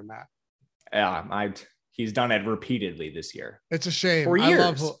first quarter, Matt. Yeah, he's done it repeatedly this year. It's a shame. For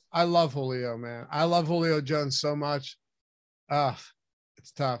years. I love Julio, man. I love Julio Jones so much.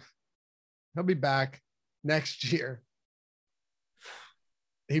 It's tough. He'll be back next year.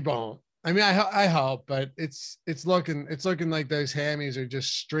 He won't. I mean, I hope, but it's looking like those hammies are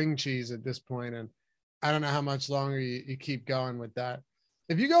just string cheese at this point, and I don't know how much longer you keep going with that.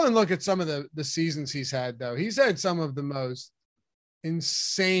 If you go and look at some of the seasons he's had, though, he's had some of the most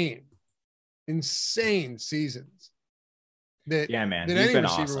insane seasons that man, that any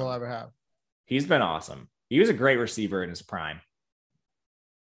receiver will ever have. He's been awesome. He was a great receiver in his prime.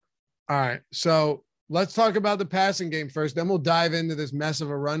 All right, so let's talk about the passing game first. Then we'll dive into this mess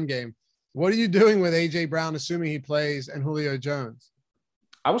of a run game. What are you doing with AJ Brown, assuming he plays, and Julio Jones?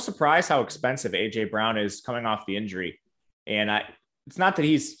 I was surprised how expensive AJ Brown is coming off the injury. And it's not that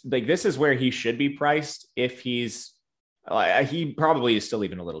he's like, this is where he should be priced. If he probably is still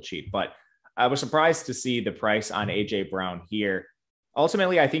even a little cheap, but I was surprised to see the price on AJ Brown here.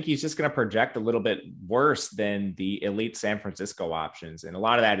 Ultimately, I think he's just going to project a little bit worse than the elite San Francisco options. And a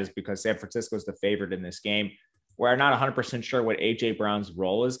lot of that is because San Francisco is the favorite in this game. We're not 100% sure what AJ Brown's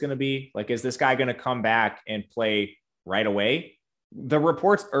role is going to be. Like, is this guy going to come back and play right away? The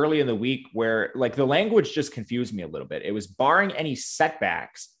reports early in the week where like the language just confused me a little bit. It was barring any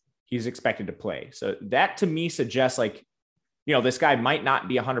setbacks, he's expected to play. So that to me suggests like, this guy might not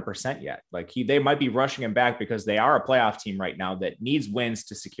be 100% yet. Like they might be rushing him back because they are a playoff team right now that needs wins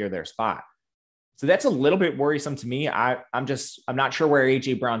to secure their spot. So that's a little bit worrisome to me. I'm not sure where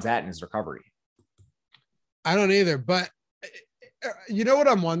AJ Brown's at in his recovery. I don't either, but you know what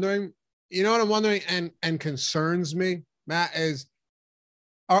I'm wondering? And concerns me, Matt, is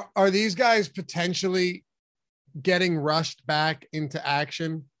are these guys potentially getting rushed back into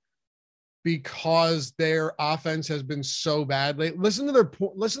action because their offense has been so bad lately? Listen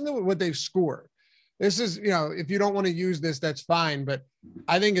to what they've scored. This is, if you don't want to use this, that's fine. But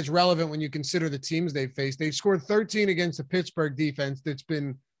I think it's relevant when you consider the teams they've faced. They've scored 13 against the Pittsburgh defense that's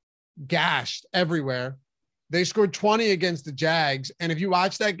been gashed everywhere. They scored 20 against the Jags. And if you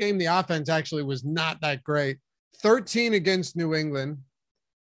watch that game, the offense actually was not that great. 13 against New England,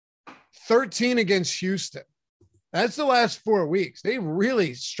 13 against Houston. That's the last 4 weeks. They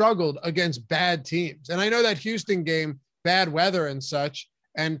really struggled against bad teams. And I know that Houston game, bad weather and such,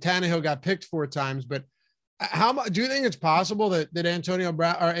 and Tannehill got picked 4 times. But how much do you think it's possible that Antonio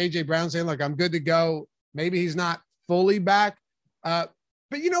Brown or AJ Brown saying, look, I'm good to go? Maybe he's not fully back. But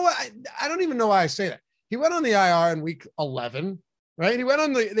you know what? I don't even know why I say that. He went on the IR in week 11, right? He went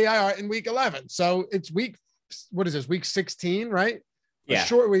on the IR in week 11. So it's week 16, right? Yeah. A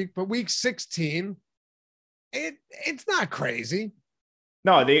short week, but week 16, it's not crazy.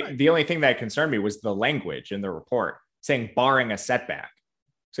 No, the only thing that concerned me was the language in the report saying barring a setback.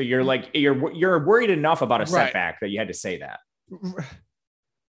 So you're like, you're worried enough about a setback that you had to say that.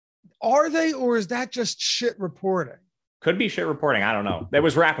 Are they, or is that just shit reporting? Could be shit reporting. I don't know. That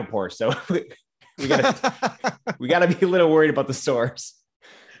was Rappaport. So we gotta be a little worried about the source.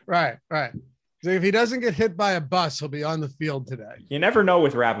 Right. So if he doesn't get hit by a bus, he'll be on the field today. You never know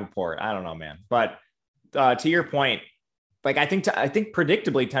with Rappaport. I don't know, man. But to your point, like I think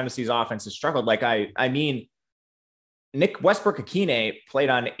predictably Tennessee's offense has struggled. Like I mean, Nick Westbrook-Akine played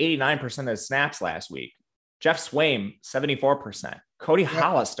on 89% of the snaps last week. Jeff Swaim, 74%. Cody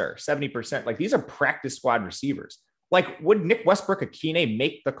Hollister, 70%. Like these are practice squad receivers. Like would Nick Westbrook-Akine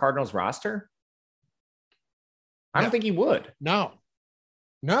make the Cardinals roster? I don't think he would. No.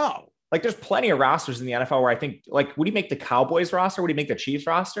 Like there's plenty of rosters in the NFL where I think like, would he make the Cowboys roster? Would he make the Chiefs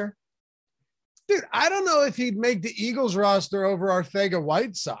roster? Dude, I don't know if he'd make the Eagles roster over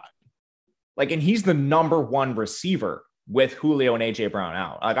Arcega-Whiteside. Like, and he's the number one receiver with Julio and AJ Brown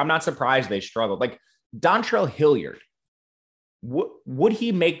out. Like, I'm not surprised they struggled. Like Dontrell Hilliard, would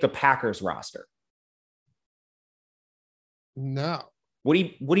he make the Packers roster? No. Would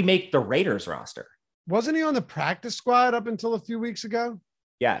he make the Raiders roster? Wasn't he on the practice squad up until a few weeks ago?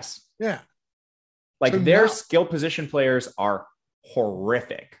 Yes. Yeah. Like their skill position players are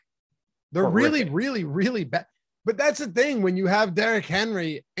horrific. They're really, really, really bad. But that's the thing. When you have Derrick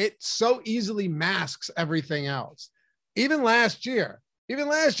Henry, it so easily masks everything else. Even last year, you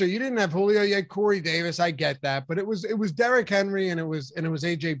didn't have Julio, you had Corey Davis. I get that, but it was Derrick Henry and it was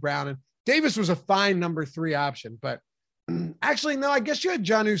AJ Brown, and Davis was a fine number 3 option. But actually, no, I guess you had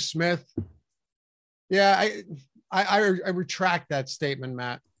Jonnu Smith. Yeah, I retract that statement,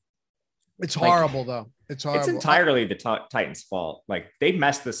 Matt. It's horrible, though. It's horrible. It's entirely the Titans' fault. Like they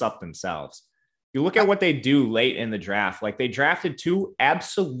messed this up themselves. You look at what they do late in the draft. Like they drafted 2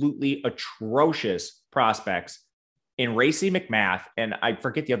 absolutely atrocious prospects in Racey McMath, and I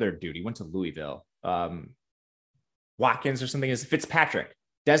forget the other dude. He went to Louisville. Watkins or something. Is Fitzpatrick?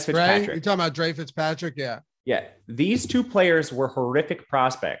 Des Fitzpatrick. You're talking about Dre Fitzpatrick? Yeah. Yeah. These 2 players were horrific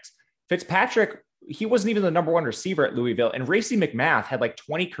prospects. Fitzpatrick, he wasn't even the number 1 receiver at Louisville. And Racey McMath had like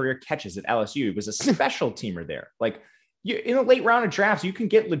 20 career catches at LSU. He was a special teamer there. Like in a late round of drafts, you can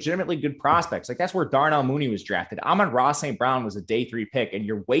get legitimately good prospects. Like that's where Darnell Mooney was drafted. Amon-Ra St. Brown was a day 3 pick, and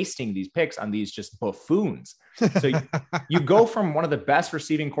you're wasting these picks on these just buffoons. So you go from one of the best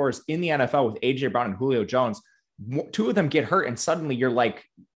receiving corps in the NFL with AJ Brown and Julio Jones. 2 of them get hurt, and suddenly you're like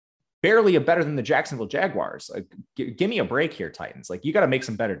barely better than the Jacksonville Jaguars. Like, give me a break here, Titans. Like you got to make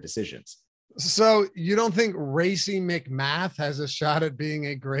some better decisions. So you don't think Racey McMath has a shot at being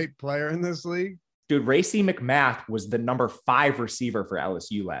a great player in this league? Dude, Racey McMath was the number 5 receiver for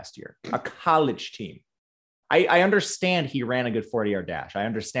LSU last year, a college team. I understand he ran a good 40-yard dash. I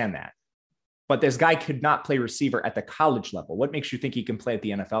understand that. But this guy could not play receiver at the college level. What makes you think he can play at the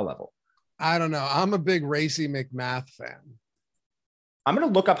NFL level? I don't know. I'm a big Racey McMath fan. I'm going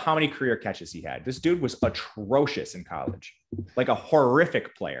to look up how many career catches he had. This dude was atrocious in college, like a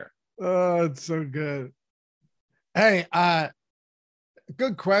horrific player. Oh, it's so good. Hey,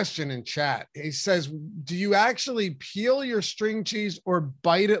 good question in chat. He says, do you actually peel your string cheese or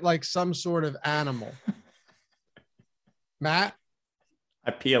bite it like some sort of animal? Matt?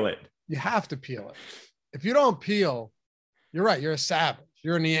 I peel it. You have to peel it. If you don't peel, you're right. You're a savage.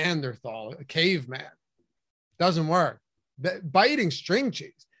 You're a Neanderthal, a caveman. Doesn't work. Biting string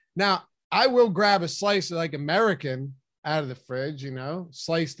cheese. Now, I will grab a slice of like American out of the fridge,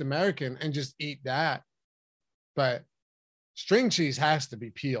 sliced American, and just eat that. But string cheese has to be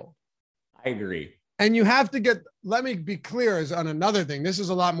peeled. I agree. And you have to let me be clear as on another thing. This is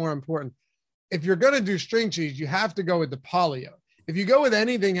a lot more important. If you're going to do string cheese, you have to go with the polio. If you go with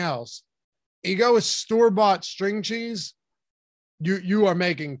anything else, you go with store-bought string cheese, you are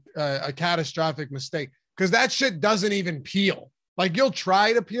making a catastrophic mistake, because that shit doesn't even peel. Like, you'll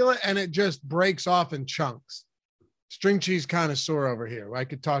try to peel it and it just breaks off in chunks. String cheese connoisseur over here. I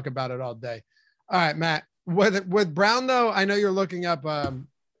could talk about it all day. All right, Matt. With Brown, though, I know you're looking up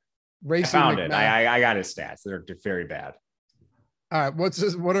Racing. I found it. I got his stats. They're very bad. All right.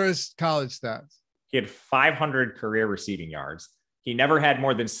 What are his college stats? He had 500 career receiving yards. He never had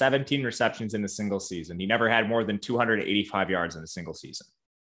more than 17 receptions in a single season. He never had more than 285 yards in a single season.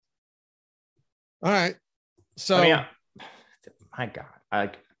 All right. So, my God,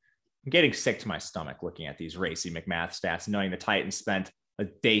 I'm getting sick to my stomach looking at these Racey McMath stats, knowing the Titans spent a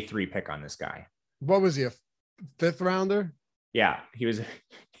day 3 pick on this guy. What was he, a 5th rounder? Yeah, he was a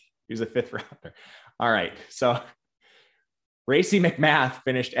 5th rounder. All right. So Racey McMath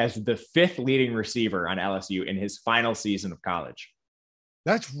finished as the 5th leading receiver on LSU in his final season of college.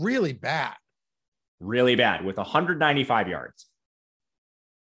 That's really bad. Really bad, with 195 yards.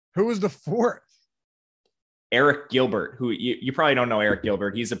 Who was the 4th? Eric Gilbert, who you probably don't know Eric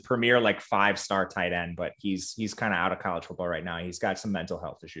Gilbert. He's a premier 5-star tight end, but he's kind of out of college football right now. He's got some mental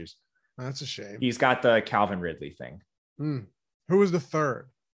health issues. That's a shame. He's got the Calvin Ridley thing. Who was the 3rd?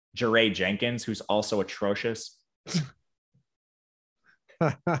 Jeray Jenkins, who's also atrocious.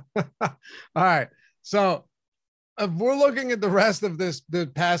 All right. So if we're looking at the rest of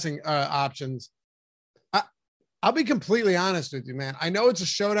the passing options, I'll be completely honest with you, man. I know it's a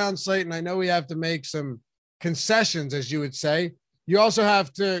showdown slate, and I know we have to make some concessions, as you would say. You also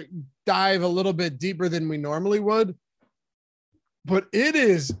have to dive a little bit deeper than we normally would. But it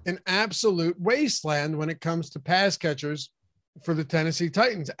is an absolute wasteland when it comes to pass catchers for the Tennessee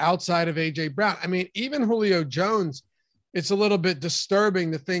Titans outside of A.J. Brown. I mean, even Julio Jones, it's a little bit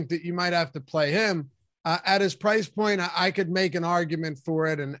disturbing to think that you might have to play him. At his price point, I could make an argument for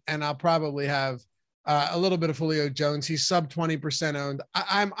it, and I'll probably have a little bit of Julio Jones. He's sub 20% owned.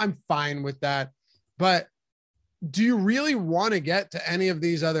 I'm fine with that. But do you really want to get to any of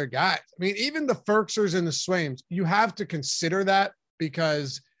these other guys? I mean, even the Ferksers and the Swains, you have to consider that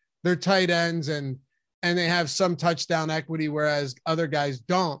because they're tight ends and they have some touchdown equity, whereas other guys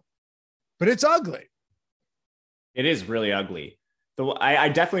don't. But it's ugly. It is really ugly. I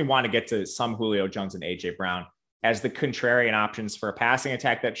definitely want to get to some Julio Jones and A.J. Brown as the contrarian options for a passing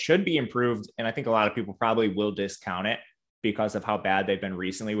attack that should be improved. And I think a lot of people probably will discount it because of how bad they've been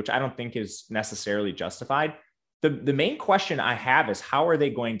recently, which I don't think is necessarily justified. The main question I have is, how are they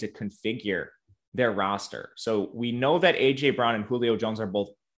going to configure their roster? So we know that A.J. Brown and Julio Jones are both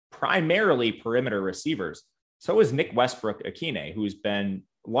primarily perimeter receivers. So is Nick Westbrook-Akine, who's been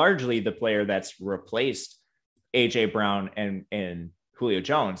largely the player that's replaced A.J. Brown and Julio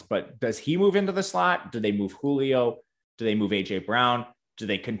Jones. But does he move into the slot? Do they move Julio? Do they move A.J. Brown? Do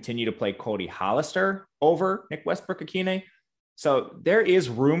they continue to play Cody Hollister over Nick Westbrook-Akine? So there is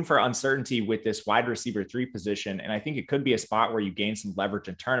room for uncertainty with this wide receiver 3 position. And I think it could be a spot where you gain some leverage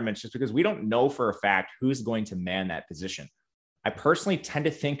in tournaments just because we don't know for a fact who's going to man that position. I personally tend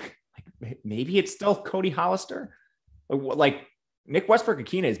to think maybe it's still Cody Hollister. Like Nick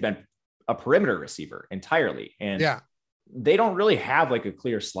Westbrook-Akine has been a perimeter receiver entirely. And they don't really have a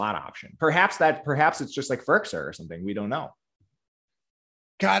clear slot option. Perhaps it's just like Ferkser or something. We don't know.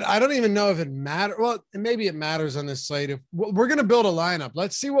 God, I don't even know if it matters. Well, maybe it matters on this slate. If we're going to build a lineup,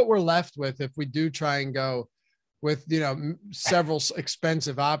 let's see what we're left with if we do try and go with, several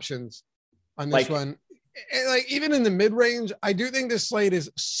expensive options on this one. And even in the mid-range, I do think this slate is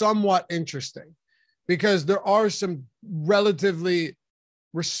somewhat interesting because there are some relatively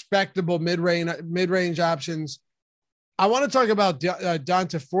respectable mid-range options. I want to talk about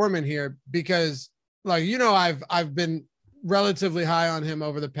Donta Foreman here because, I've been relatively high on him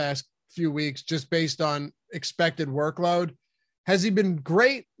over the past few weeks, just based on expected workload. Has he been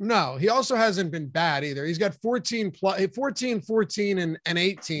great? No, he also hasn't been bad either. He's got 14, 14, and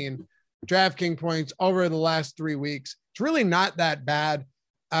 18 DraftKings points over the last 3 weeks. It's really not that bad.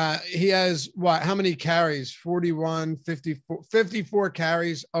 He has how many carries? 41, 54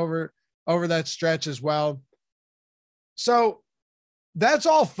 carries over that stretch as well. So that's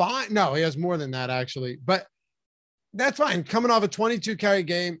all fine. No, he has more than that actually, but that's fine. Coming off a 22 carry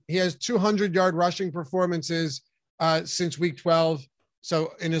game, he has 200-yard rushing performances since week 12.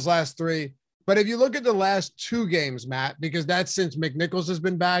 So in his last 3, But if you look at the last 2 games, Matt, because that's since McNichols has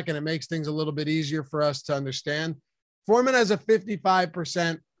been back and it makes things a little bit easier for us to understand. Foreman has a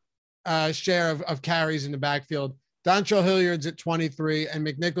 55% share of carries in the backfield. Dontrell Hilliard's at 23 and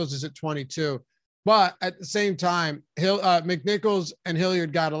McNichols is at 22. But at the same time, McNichols and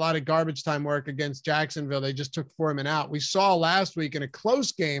Hilliard got a lot of garbage time work against Jacksonville. They just took Foreman out. We saw last week in a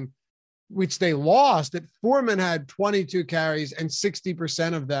close game, which they lost, that Foreman had 22 carries and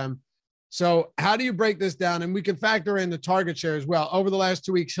 60% of them. So how do you break this down? And we can factor in the target share as well. Over the last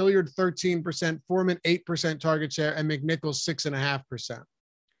 2 weeks, Hilliard 13%, Foreman 8% target share, and McNichols 6.5%.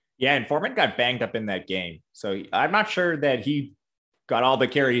 Yeah, and Foreman got banged up in that game. So I'm not sure that he got all the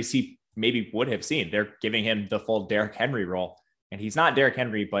carries he maybe would have seen. They're giving him the full Derrick Henry role. And he's not Derrick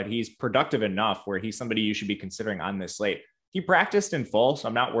Henry, but he's productive enough where he's somebody you should be considering on this slate. He practiced in full, so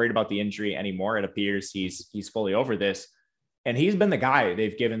I'm not worried about the injury anymore. It appears he's fully over this. And he's been the guy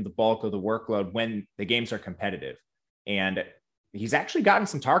they've given the bulk of the workload when the games are competitive. And he's actually gotten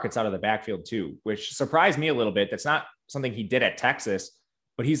some targets out of the backfield too, which surprised me a little bit. That's not something he did at Texas,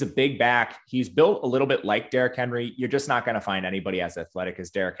 but he's a big back. He's built a little bit like Derrick Henry. You're just not going to find anybody as athletic as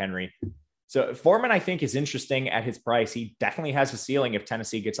Derrick Henry. So Foreman, I think, is interesting at his price. He definitely has a ceiling if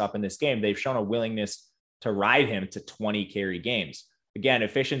Tennessee gets up in this game. They've shown a willingness to ride him to 20 carry games. Again,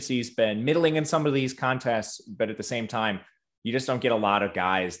 efficiency's been middling in some of these contests, but at the same time, you just don't get a lot of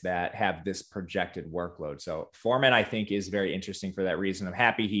guys that have this projected workload. So Foreman, I think, is very interesting for that reason. I'm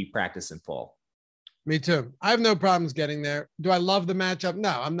happy he practiced in full. Me too. I have no problems getting there. Do I love the matchup?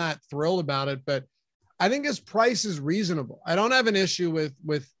 No, I'm not thrilled about it, but I think his price is reasonable. I don't have an issue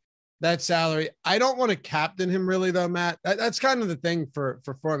with that salary. I don't want to captain him really though, Matt. That's kind of the thing for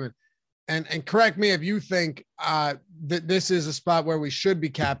Foreman. And correct me if you think that this is a spot where we should be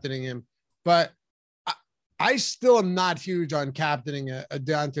captaining him, but I still am not huge on captaining a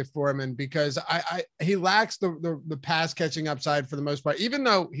D'Onta Foreman because he lacks the pass catching upside for the most part. Even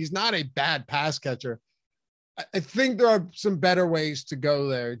though he's not a bad pass catcher, I think there are some better ways to go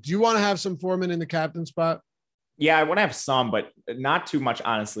there. Do you want to have some Foreman in the captain spot? Yeah, I want to have some, but not too much,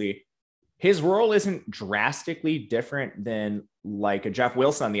 honestly. His role isn't drastically different than like a Jeff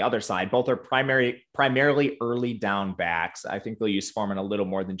Wilson on the other side. Both are primarily early down backs. I think they'll use Foreman a little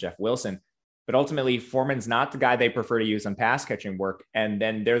more than Jeff Wilson. But ultimately, Foreman's not the guy they prefer to use on pass catching work. And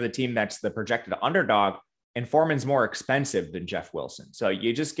then they're the team that's the projected underdog. And Foreman's more expensive than Jeff Wilson. So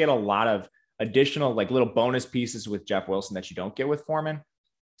you just get a lot of additional like little bonus pieces with Jeff Wilson that you don't get with Foreman.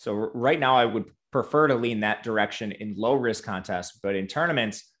 So right now, I would prefer to lean that direction in low risk contests. But in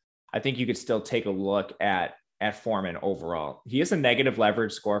tournaments, I think you could still take a look at Foreman overall. He is a negative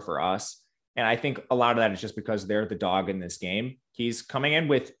leverage score for us. And I think a lot of that is just because they're the dog in this game. He's coming in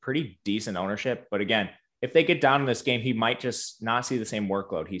with pretty decent ownership. But again, if they get down in this game, he might just not see the same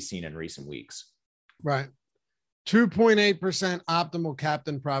workload he's seen in recent weeks. Right. 2.8% optimal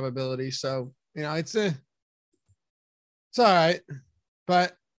captain probability. So, it's all right.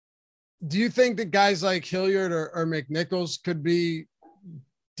 But do you think that guys like Hilliard or McNichols could be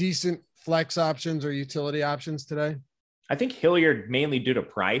decent flex options or utility options today? I think Hilliard mainly due to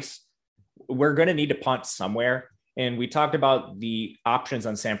price. We're going to need to punt somewhere. And we talked about the options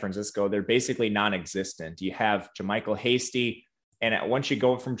on San Francisco. They're basically non-existent. You have Jermichael Hasty. And once you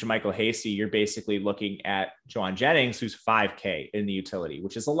go from Jermichael Hasty, you're basically looking at Juwan Jennings, who's $5K in the utility,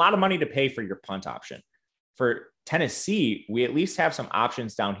 which is a lot of money to pay for your punt option. For Tennessee, we at least have some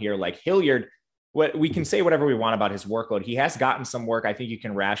options down here like Hilliard. What we can say whatever we want about his workload. He has gotten some work. I think you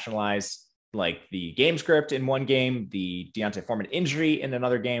can rationalize like the game script in one game, the D'Onta Foreman injury in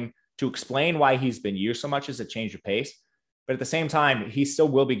another game, to explain why he's been used so much as a change of pace. But at the same time, he still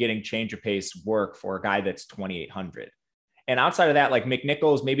will be getting change of pace work for a guy that's 2,800. And outside of that, like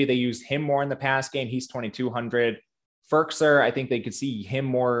McNichols, maybe they use him more in the pass game. He's 2,200. Firkser, I think they could see him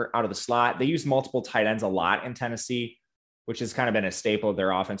more out of the slot. They use multiple tight ends a lot in Tennessee, which has kind of been a staple of their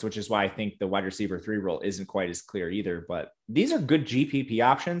offense, which is why I think the wide receiver 3 role isn't quite as clear either. But these are good GPP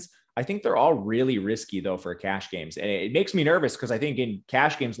options. I think they're all really risky, though, for cash games. And it makes me nervous because I think in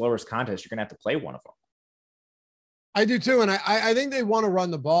cash games, low risk contests, you're going to have to play one of them. I do, too. And I think they want to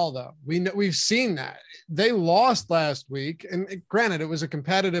run the ball, though. We've seen that. They lost last week. And granted, it was a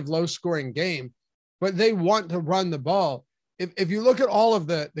competitive, low-scoring game. But they want to run the ball. If you look at all of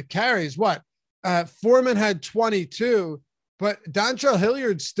the carries, Foreman had 22, but Dontrell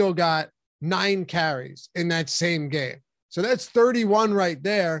Hilliard still got 9 carries in that same game. So that's 31 right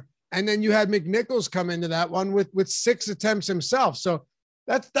there. And then you had McNichols come into that one with 6 attempts himself. So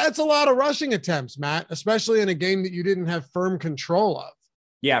that's a lot of rushing attempts, Matt, especially in a game that you didn't have firm control of.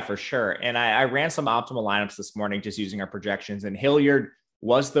 Yeah, for sure. And I ran some optimal lineups this morning just using our projections. And Hilliard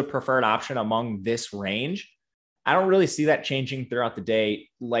was the preferred option among this range. I don't really see that changing throughout the day.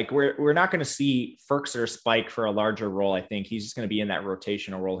 Like we're not going to see Ferkser spike for a larger role. I think he's just going to be in that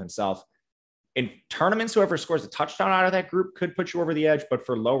rotational role himself. In tournaments, whoever scores a touchdown out of that group could put you over the edge, but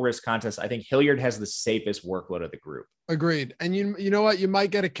for low risk contests, I think Hilliard has the safest workload of the group. Agreed. And you know what? You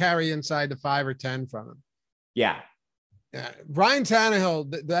might get a carry inside the 5 or 10 from him. Yeah. Ryan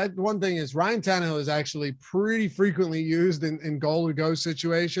Tannehill, that one thing is Ryan Tannehill is actually pretty frequently used in goal to go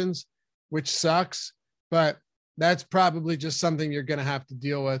situations, which sucks, but that's probably just something you're going to have to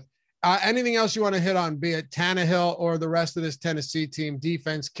deal with. Anything else you want to hit on, be it Tannehill or the rest of this Tennessee team,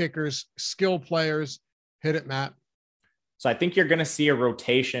 defense, kickers, skill players? Hit it, Matt. So I think you're going to see a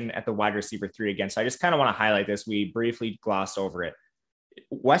rotation at the wide receiver 3 again. So I just kind of want to highlight this. We briefly glossed over it.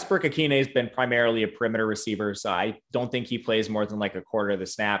 Westbrook-Akine has been primarily a perimeter receiver, so I don't think he plays more than like a quarter of the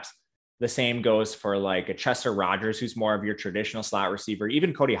snaps. The same goes for like a Chester Rogers, who's more of your traditional slot receiver.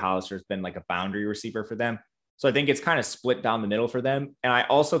 Even Cody Hollister has been like a boundary receiver for them. So I think it's kind of split down the middle for them. And I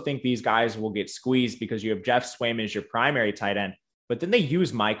also think these guys will get squeezed because you have Jeff Swaim as your primary tight end, but then they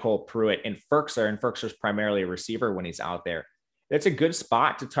use Michael Pruitt and Ferkser's primarily a receiver when he's out there. That's a good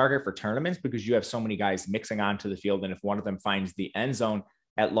spot to target for tournaments because you have so many guys mixing onto the field. And if one of them finds the end zone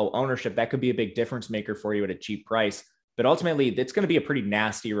at low ownership, that could be a big difference maker for you at a cheap price. But ultimately, it's going to be a pretty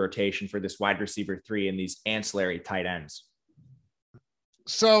nasty rotation for this wide receiver 3 and these ancillary tight ends.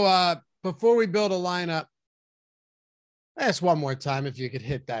 So before we build a lineup, ask one more time if you could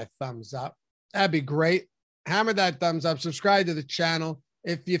hit that thumbs up. That'd be great. Hammer that thumbs up. Subscribe to the channel.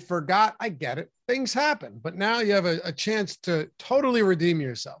 If you forgot, I get it. Things happen. But now you have a chance to totally redeem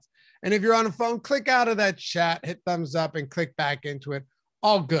yourself. And if you're on a phone, click out of that chat, hit thumbs up, and click back into it.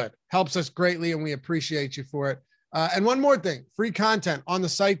 All good. Helps us greatly, and we appreciate you for it. And one more thing, free content on the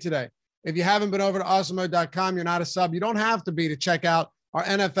site today. If you haven't been over to awesomemode.com, you're not a sub. You don't have to be to check out our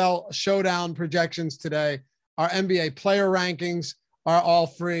NFL Showdown projections today. Our NBA player rankings are all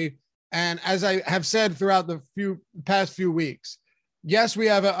free. And as I have said throughout the past few weeks, yes, we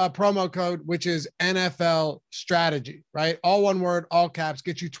have a promo code, which is NFL strategy, right? All one word, all caps,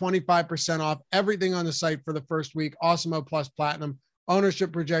 get you 25% off everything on the site for the first week. Awesemo Plus Platinum,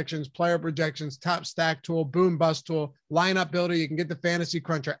 ownership projections, player projections, top stack tool, boom bust tool, lineup builder. You can get the Fantasy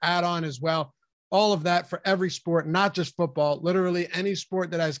Cruncher add-on as well. All of that for every sport, not just football, literally any sport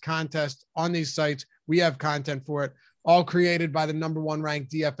that has contests on these sites. We have content for it, all created by the #1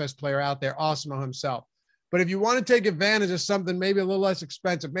 ranked DFS player out there, Awesemo himself. But if you want to take advantage of something maybe a little less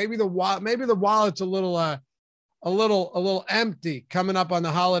expensive, maybe the wallet's a little empty coming up on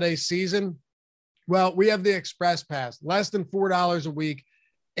the holiday season, well, we have the Express Pass, less than $4 a week.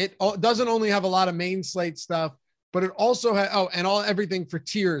 It doesn't only have a lot of main slate stuff, but it also has everything for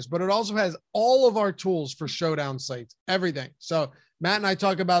tiers. But it also has all of our tools for Showdown sites, everything. So Matt and I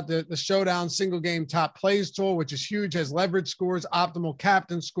talk about the Showdown single game top plays tool, which is huge, has leverage scores, optimal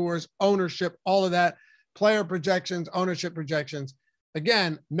captain scores, ownership, all of that, player projections, ownership projections.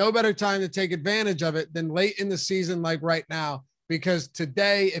 Again, no better time to take advantage of it than late in the season like right now, because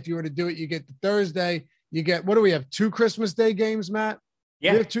today, if you were to do it, you get the Thursday, you get, what do we have? 2 Christmas Day games, Matt?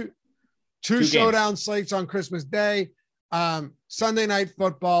 Yeah. We have two Showdown slates on Christmas Day. Sunday night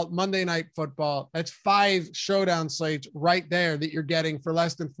football, Monday night football. That's 5 Showdown slates right there that you're getting for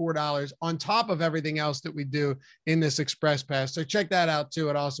less than $4 on top of everything else that we do in this Express Pass. So check that out too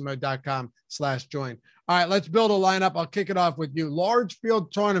at awesomemode.com/join. All right, let's build a lineup. I'll kick it off with you. Large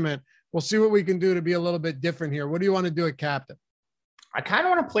field tournament. We'll see what we can do to be a little bit different here. What do you want to do at captain? I kind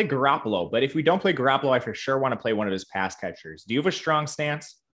of want to play Garoppolo, but if we don't play Garoppolo, I for sure want to play one of his pass catchers. Do you have a strong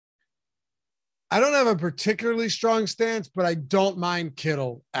stance? I don't have a particularly strong stance, but I don't mind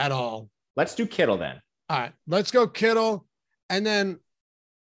Kittle at all. Let's do Kittle then. All right, let's go Kittle. And then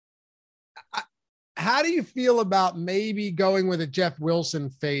how do you feel about maybe going with a Jeff Wilson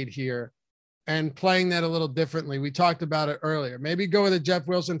fade here and playing that a little differently? We talked about it earlier. Maybe go with a Jeff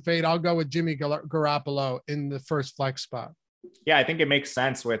Wilson fade. I'll go with Jimmy Garoppolo in the first flex spot. Yeah, I think it makes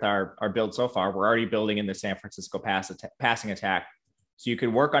sense with our build so far. We're already building in the San Francisco passing attack. So you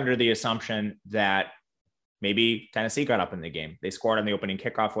could work under the assumption that maybe Tennessee got up in the game. They scored on the opening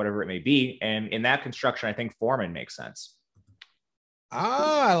kickoff, whatever it may be. And in that construction, I think Foreman makes sense.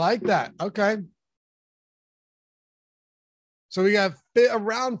 I like that. Okay. So we got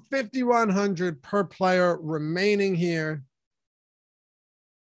around 5,100 per player remaining here.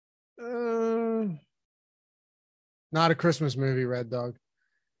 Not a Christmas movie, Red Dog.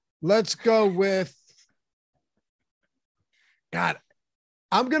 Let's go with God.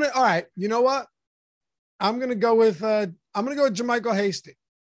 All right. You know what? I'm going to go with Jermichael Hasty.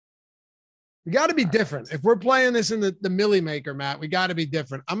 We got to be different. If we're playing this in the Millie Maker, Matt, we got to be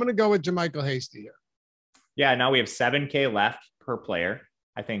different. I'm going to go with JaMychal Hasty here. Yeah, now we have 7K left per player.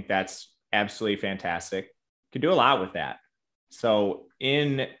 I think that's absolutely fantastic. Could do a lot with that. So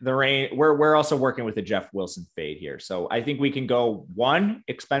in the range, we're also working with the Jeff Wilson fade here. So I think we can go one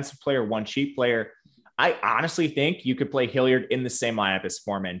expensive player, one cheap player. I honestly think you could play Hilliard in the same lineup as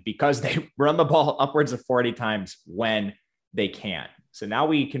Foreman because they run the ball upwards of 40 times when they can. So now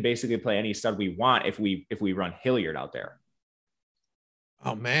we can basically play any stud we want if we run Hilliard out there.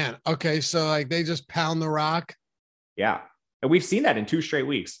 Oh man. Okay. So like they just pound the rock. Yeah. And we've seen that in 2 straight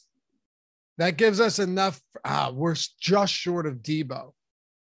weeks. That gives us enough. We're just short of Debo.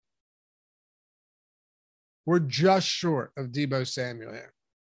 We're just short of Debo Samuel here.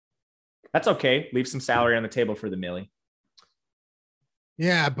 That's okay. Leave some salary on the table for the Millie.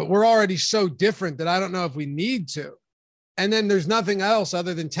 Yeah, but we're already so different that I don't know if we need to. And then there's nothing else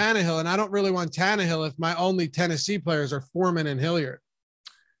other than Tannehill. And I don't really want Tannehill if my only Tennessee players are Foreman and Hilliard.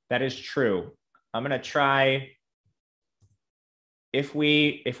 That is true. I'm going to try. If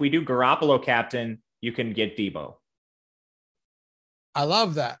we do Garoppolo captain, you can get Debo. I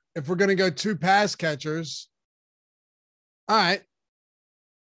love that. If we're going to go 2 pass catchers. All right.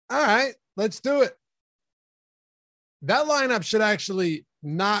 Let's do it. That lineup should actually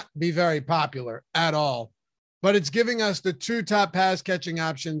not be very popular at all, but it's giving us the 2 top pass catching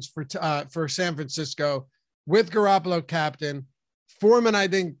options for San Francisco with Garoppolo captain. Foreman, I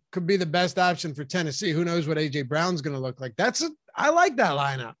think, could be the best option for Tennessee. Who knows what AJ Brown's going to look like? I like that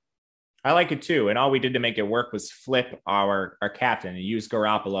lineup. I like it too. And all we did to make it work was flip our captain and use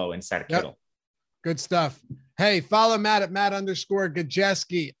Garoppolo instead of Kittle. Good stuff. Hey, follow Matt at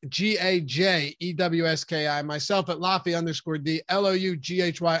Matt_Gajeski, GAJEWSKI, myself at Laffy_D,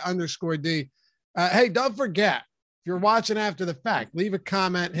 LOUGHY_D. Hey, don't forget, if you're watching after the fact, leave a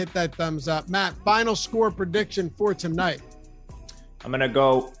comment, hit that thumbs up. Matt, final score prediction for tonight. I'm going to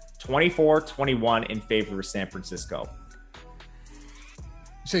go 24-21 in favor of San Francisco.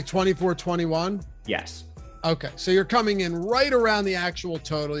 You say 24-21? Yes. Okay, so you're coming in right around the actual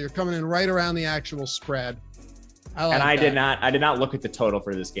total. You're coming in right around the actual spread. I did not look at the total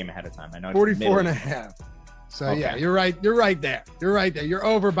for this game ahead of time. I know 44.5. So okay. Yeah, you're right. You're right there. You're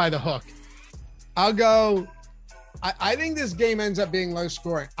over by the hook. I'll go. I think this game ends up being low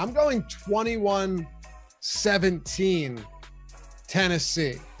scoring. I'm going 21-17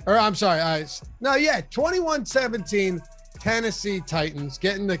 Tennessee. Or I'm sorry. 21-17 Tennessee Titans,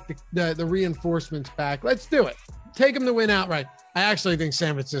 getting the reinforcements back. Let's do it. Take them to win outright. I actually think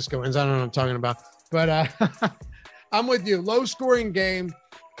San Francisco wins. I don't know what I'm talking about, but I'm with you. Low scoring game,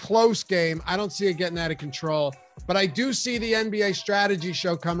 close game. I don't see it getting out of control, but I do see the NBA strategy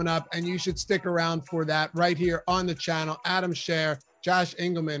show coming up, and you should stick around for that right here on the channel. Adam Scher, Josh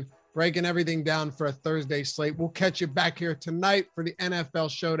Engelman, breaking everything down for a Thursday slate. We'll catch you back here tonight for the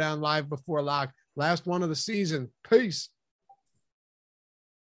NFL Showdown live before lock. Last one of the season. Peace.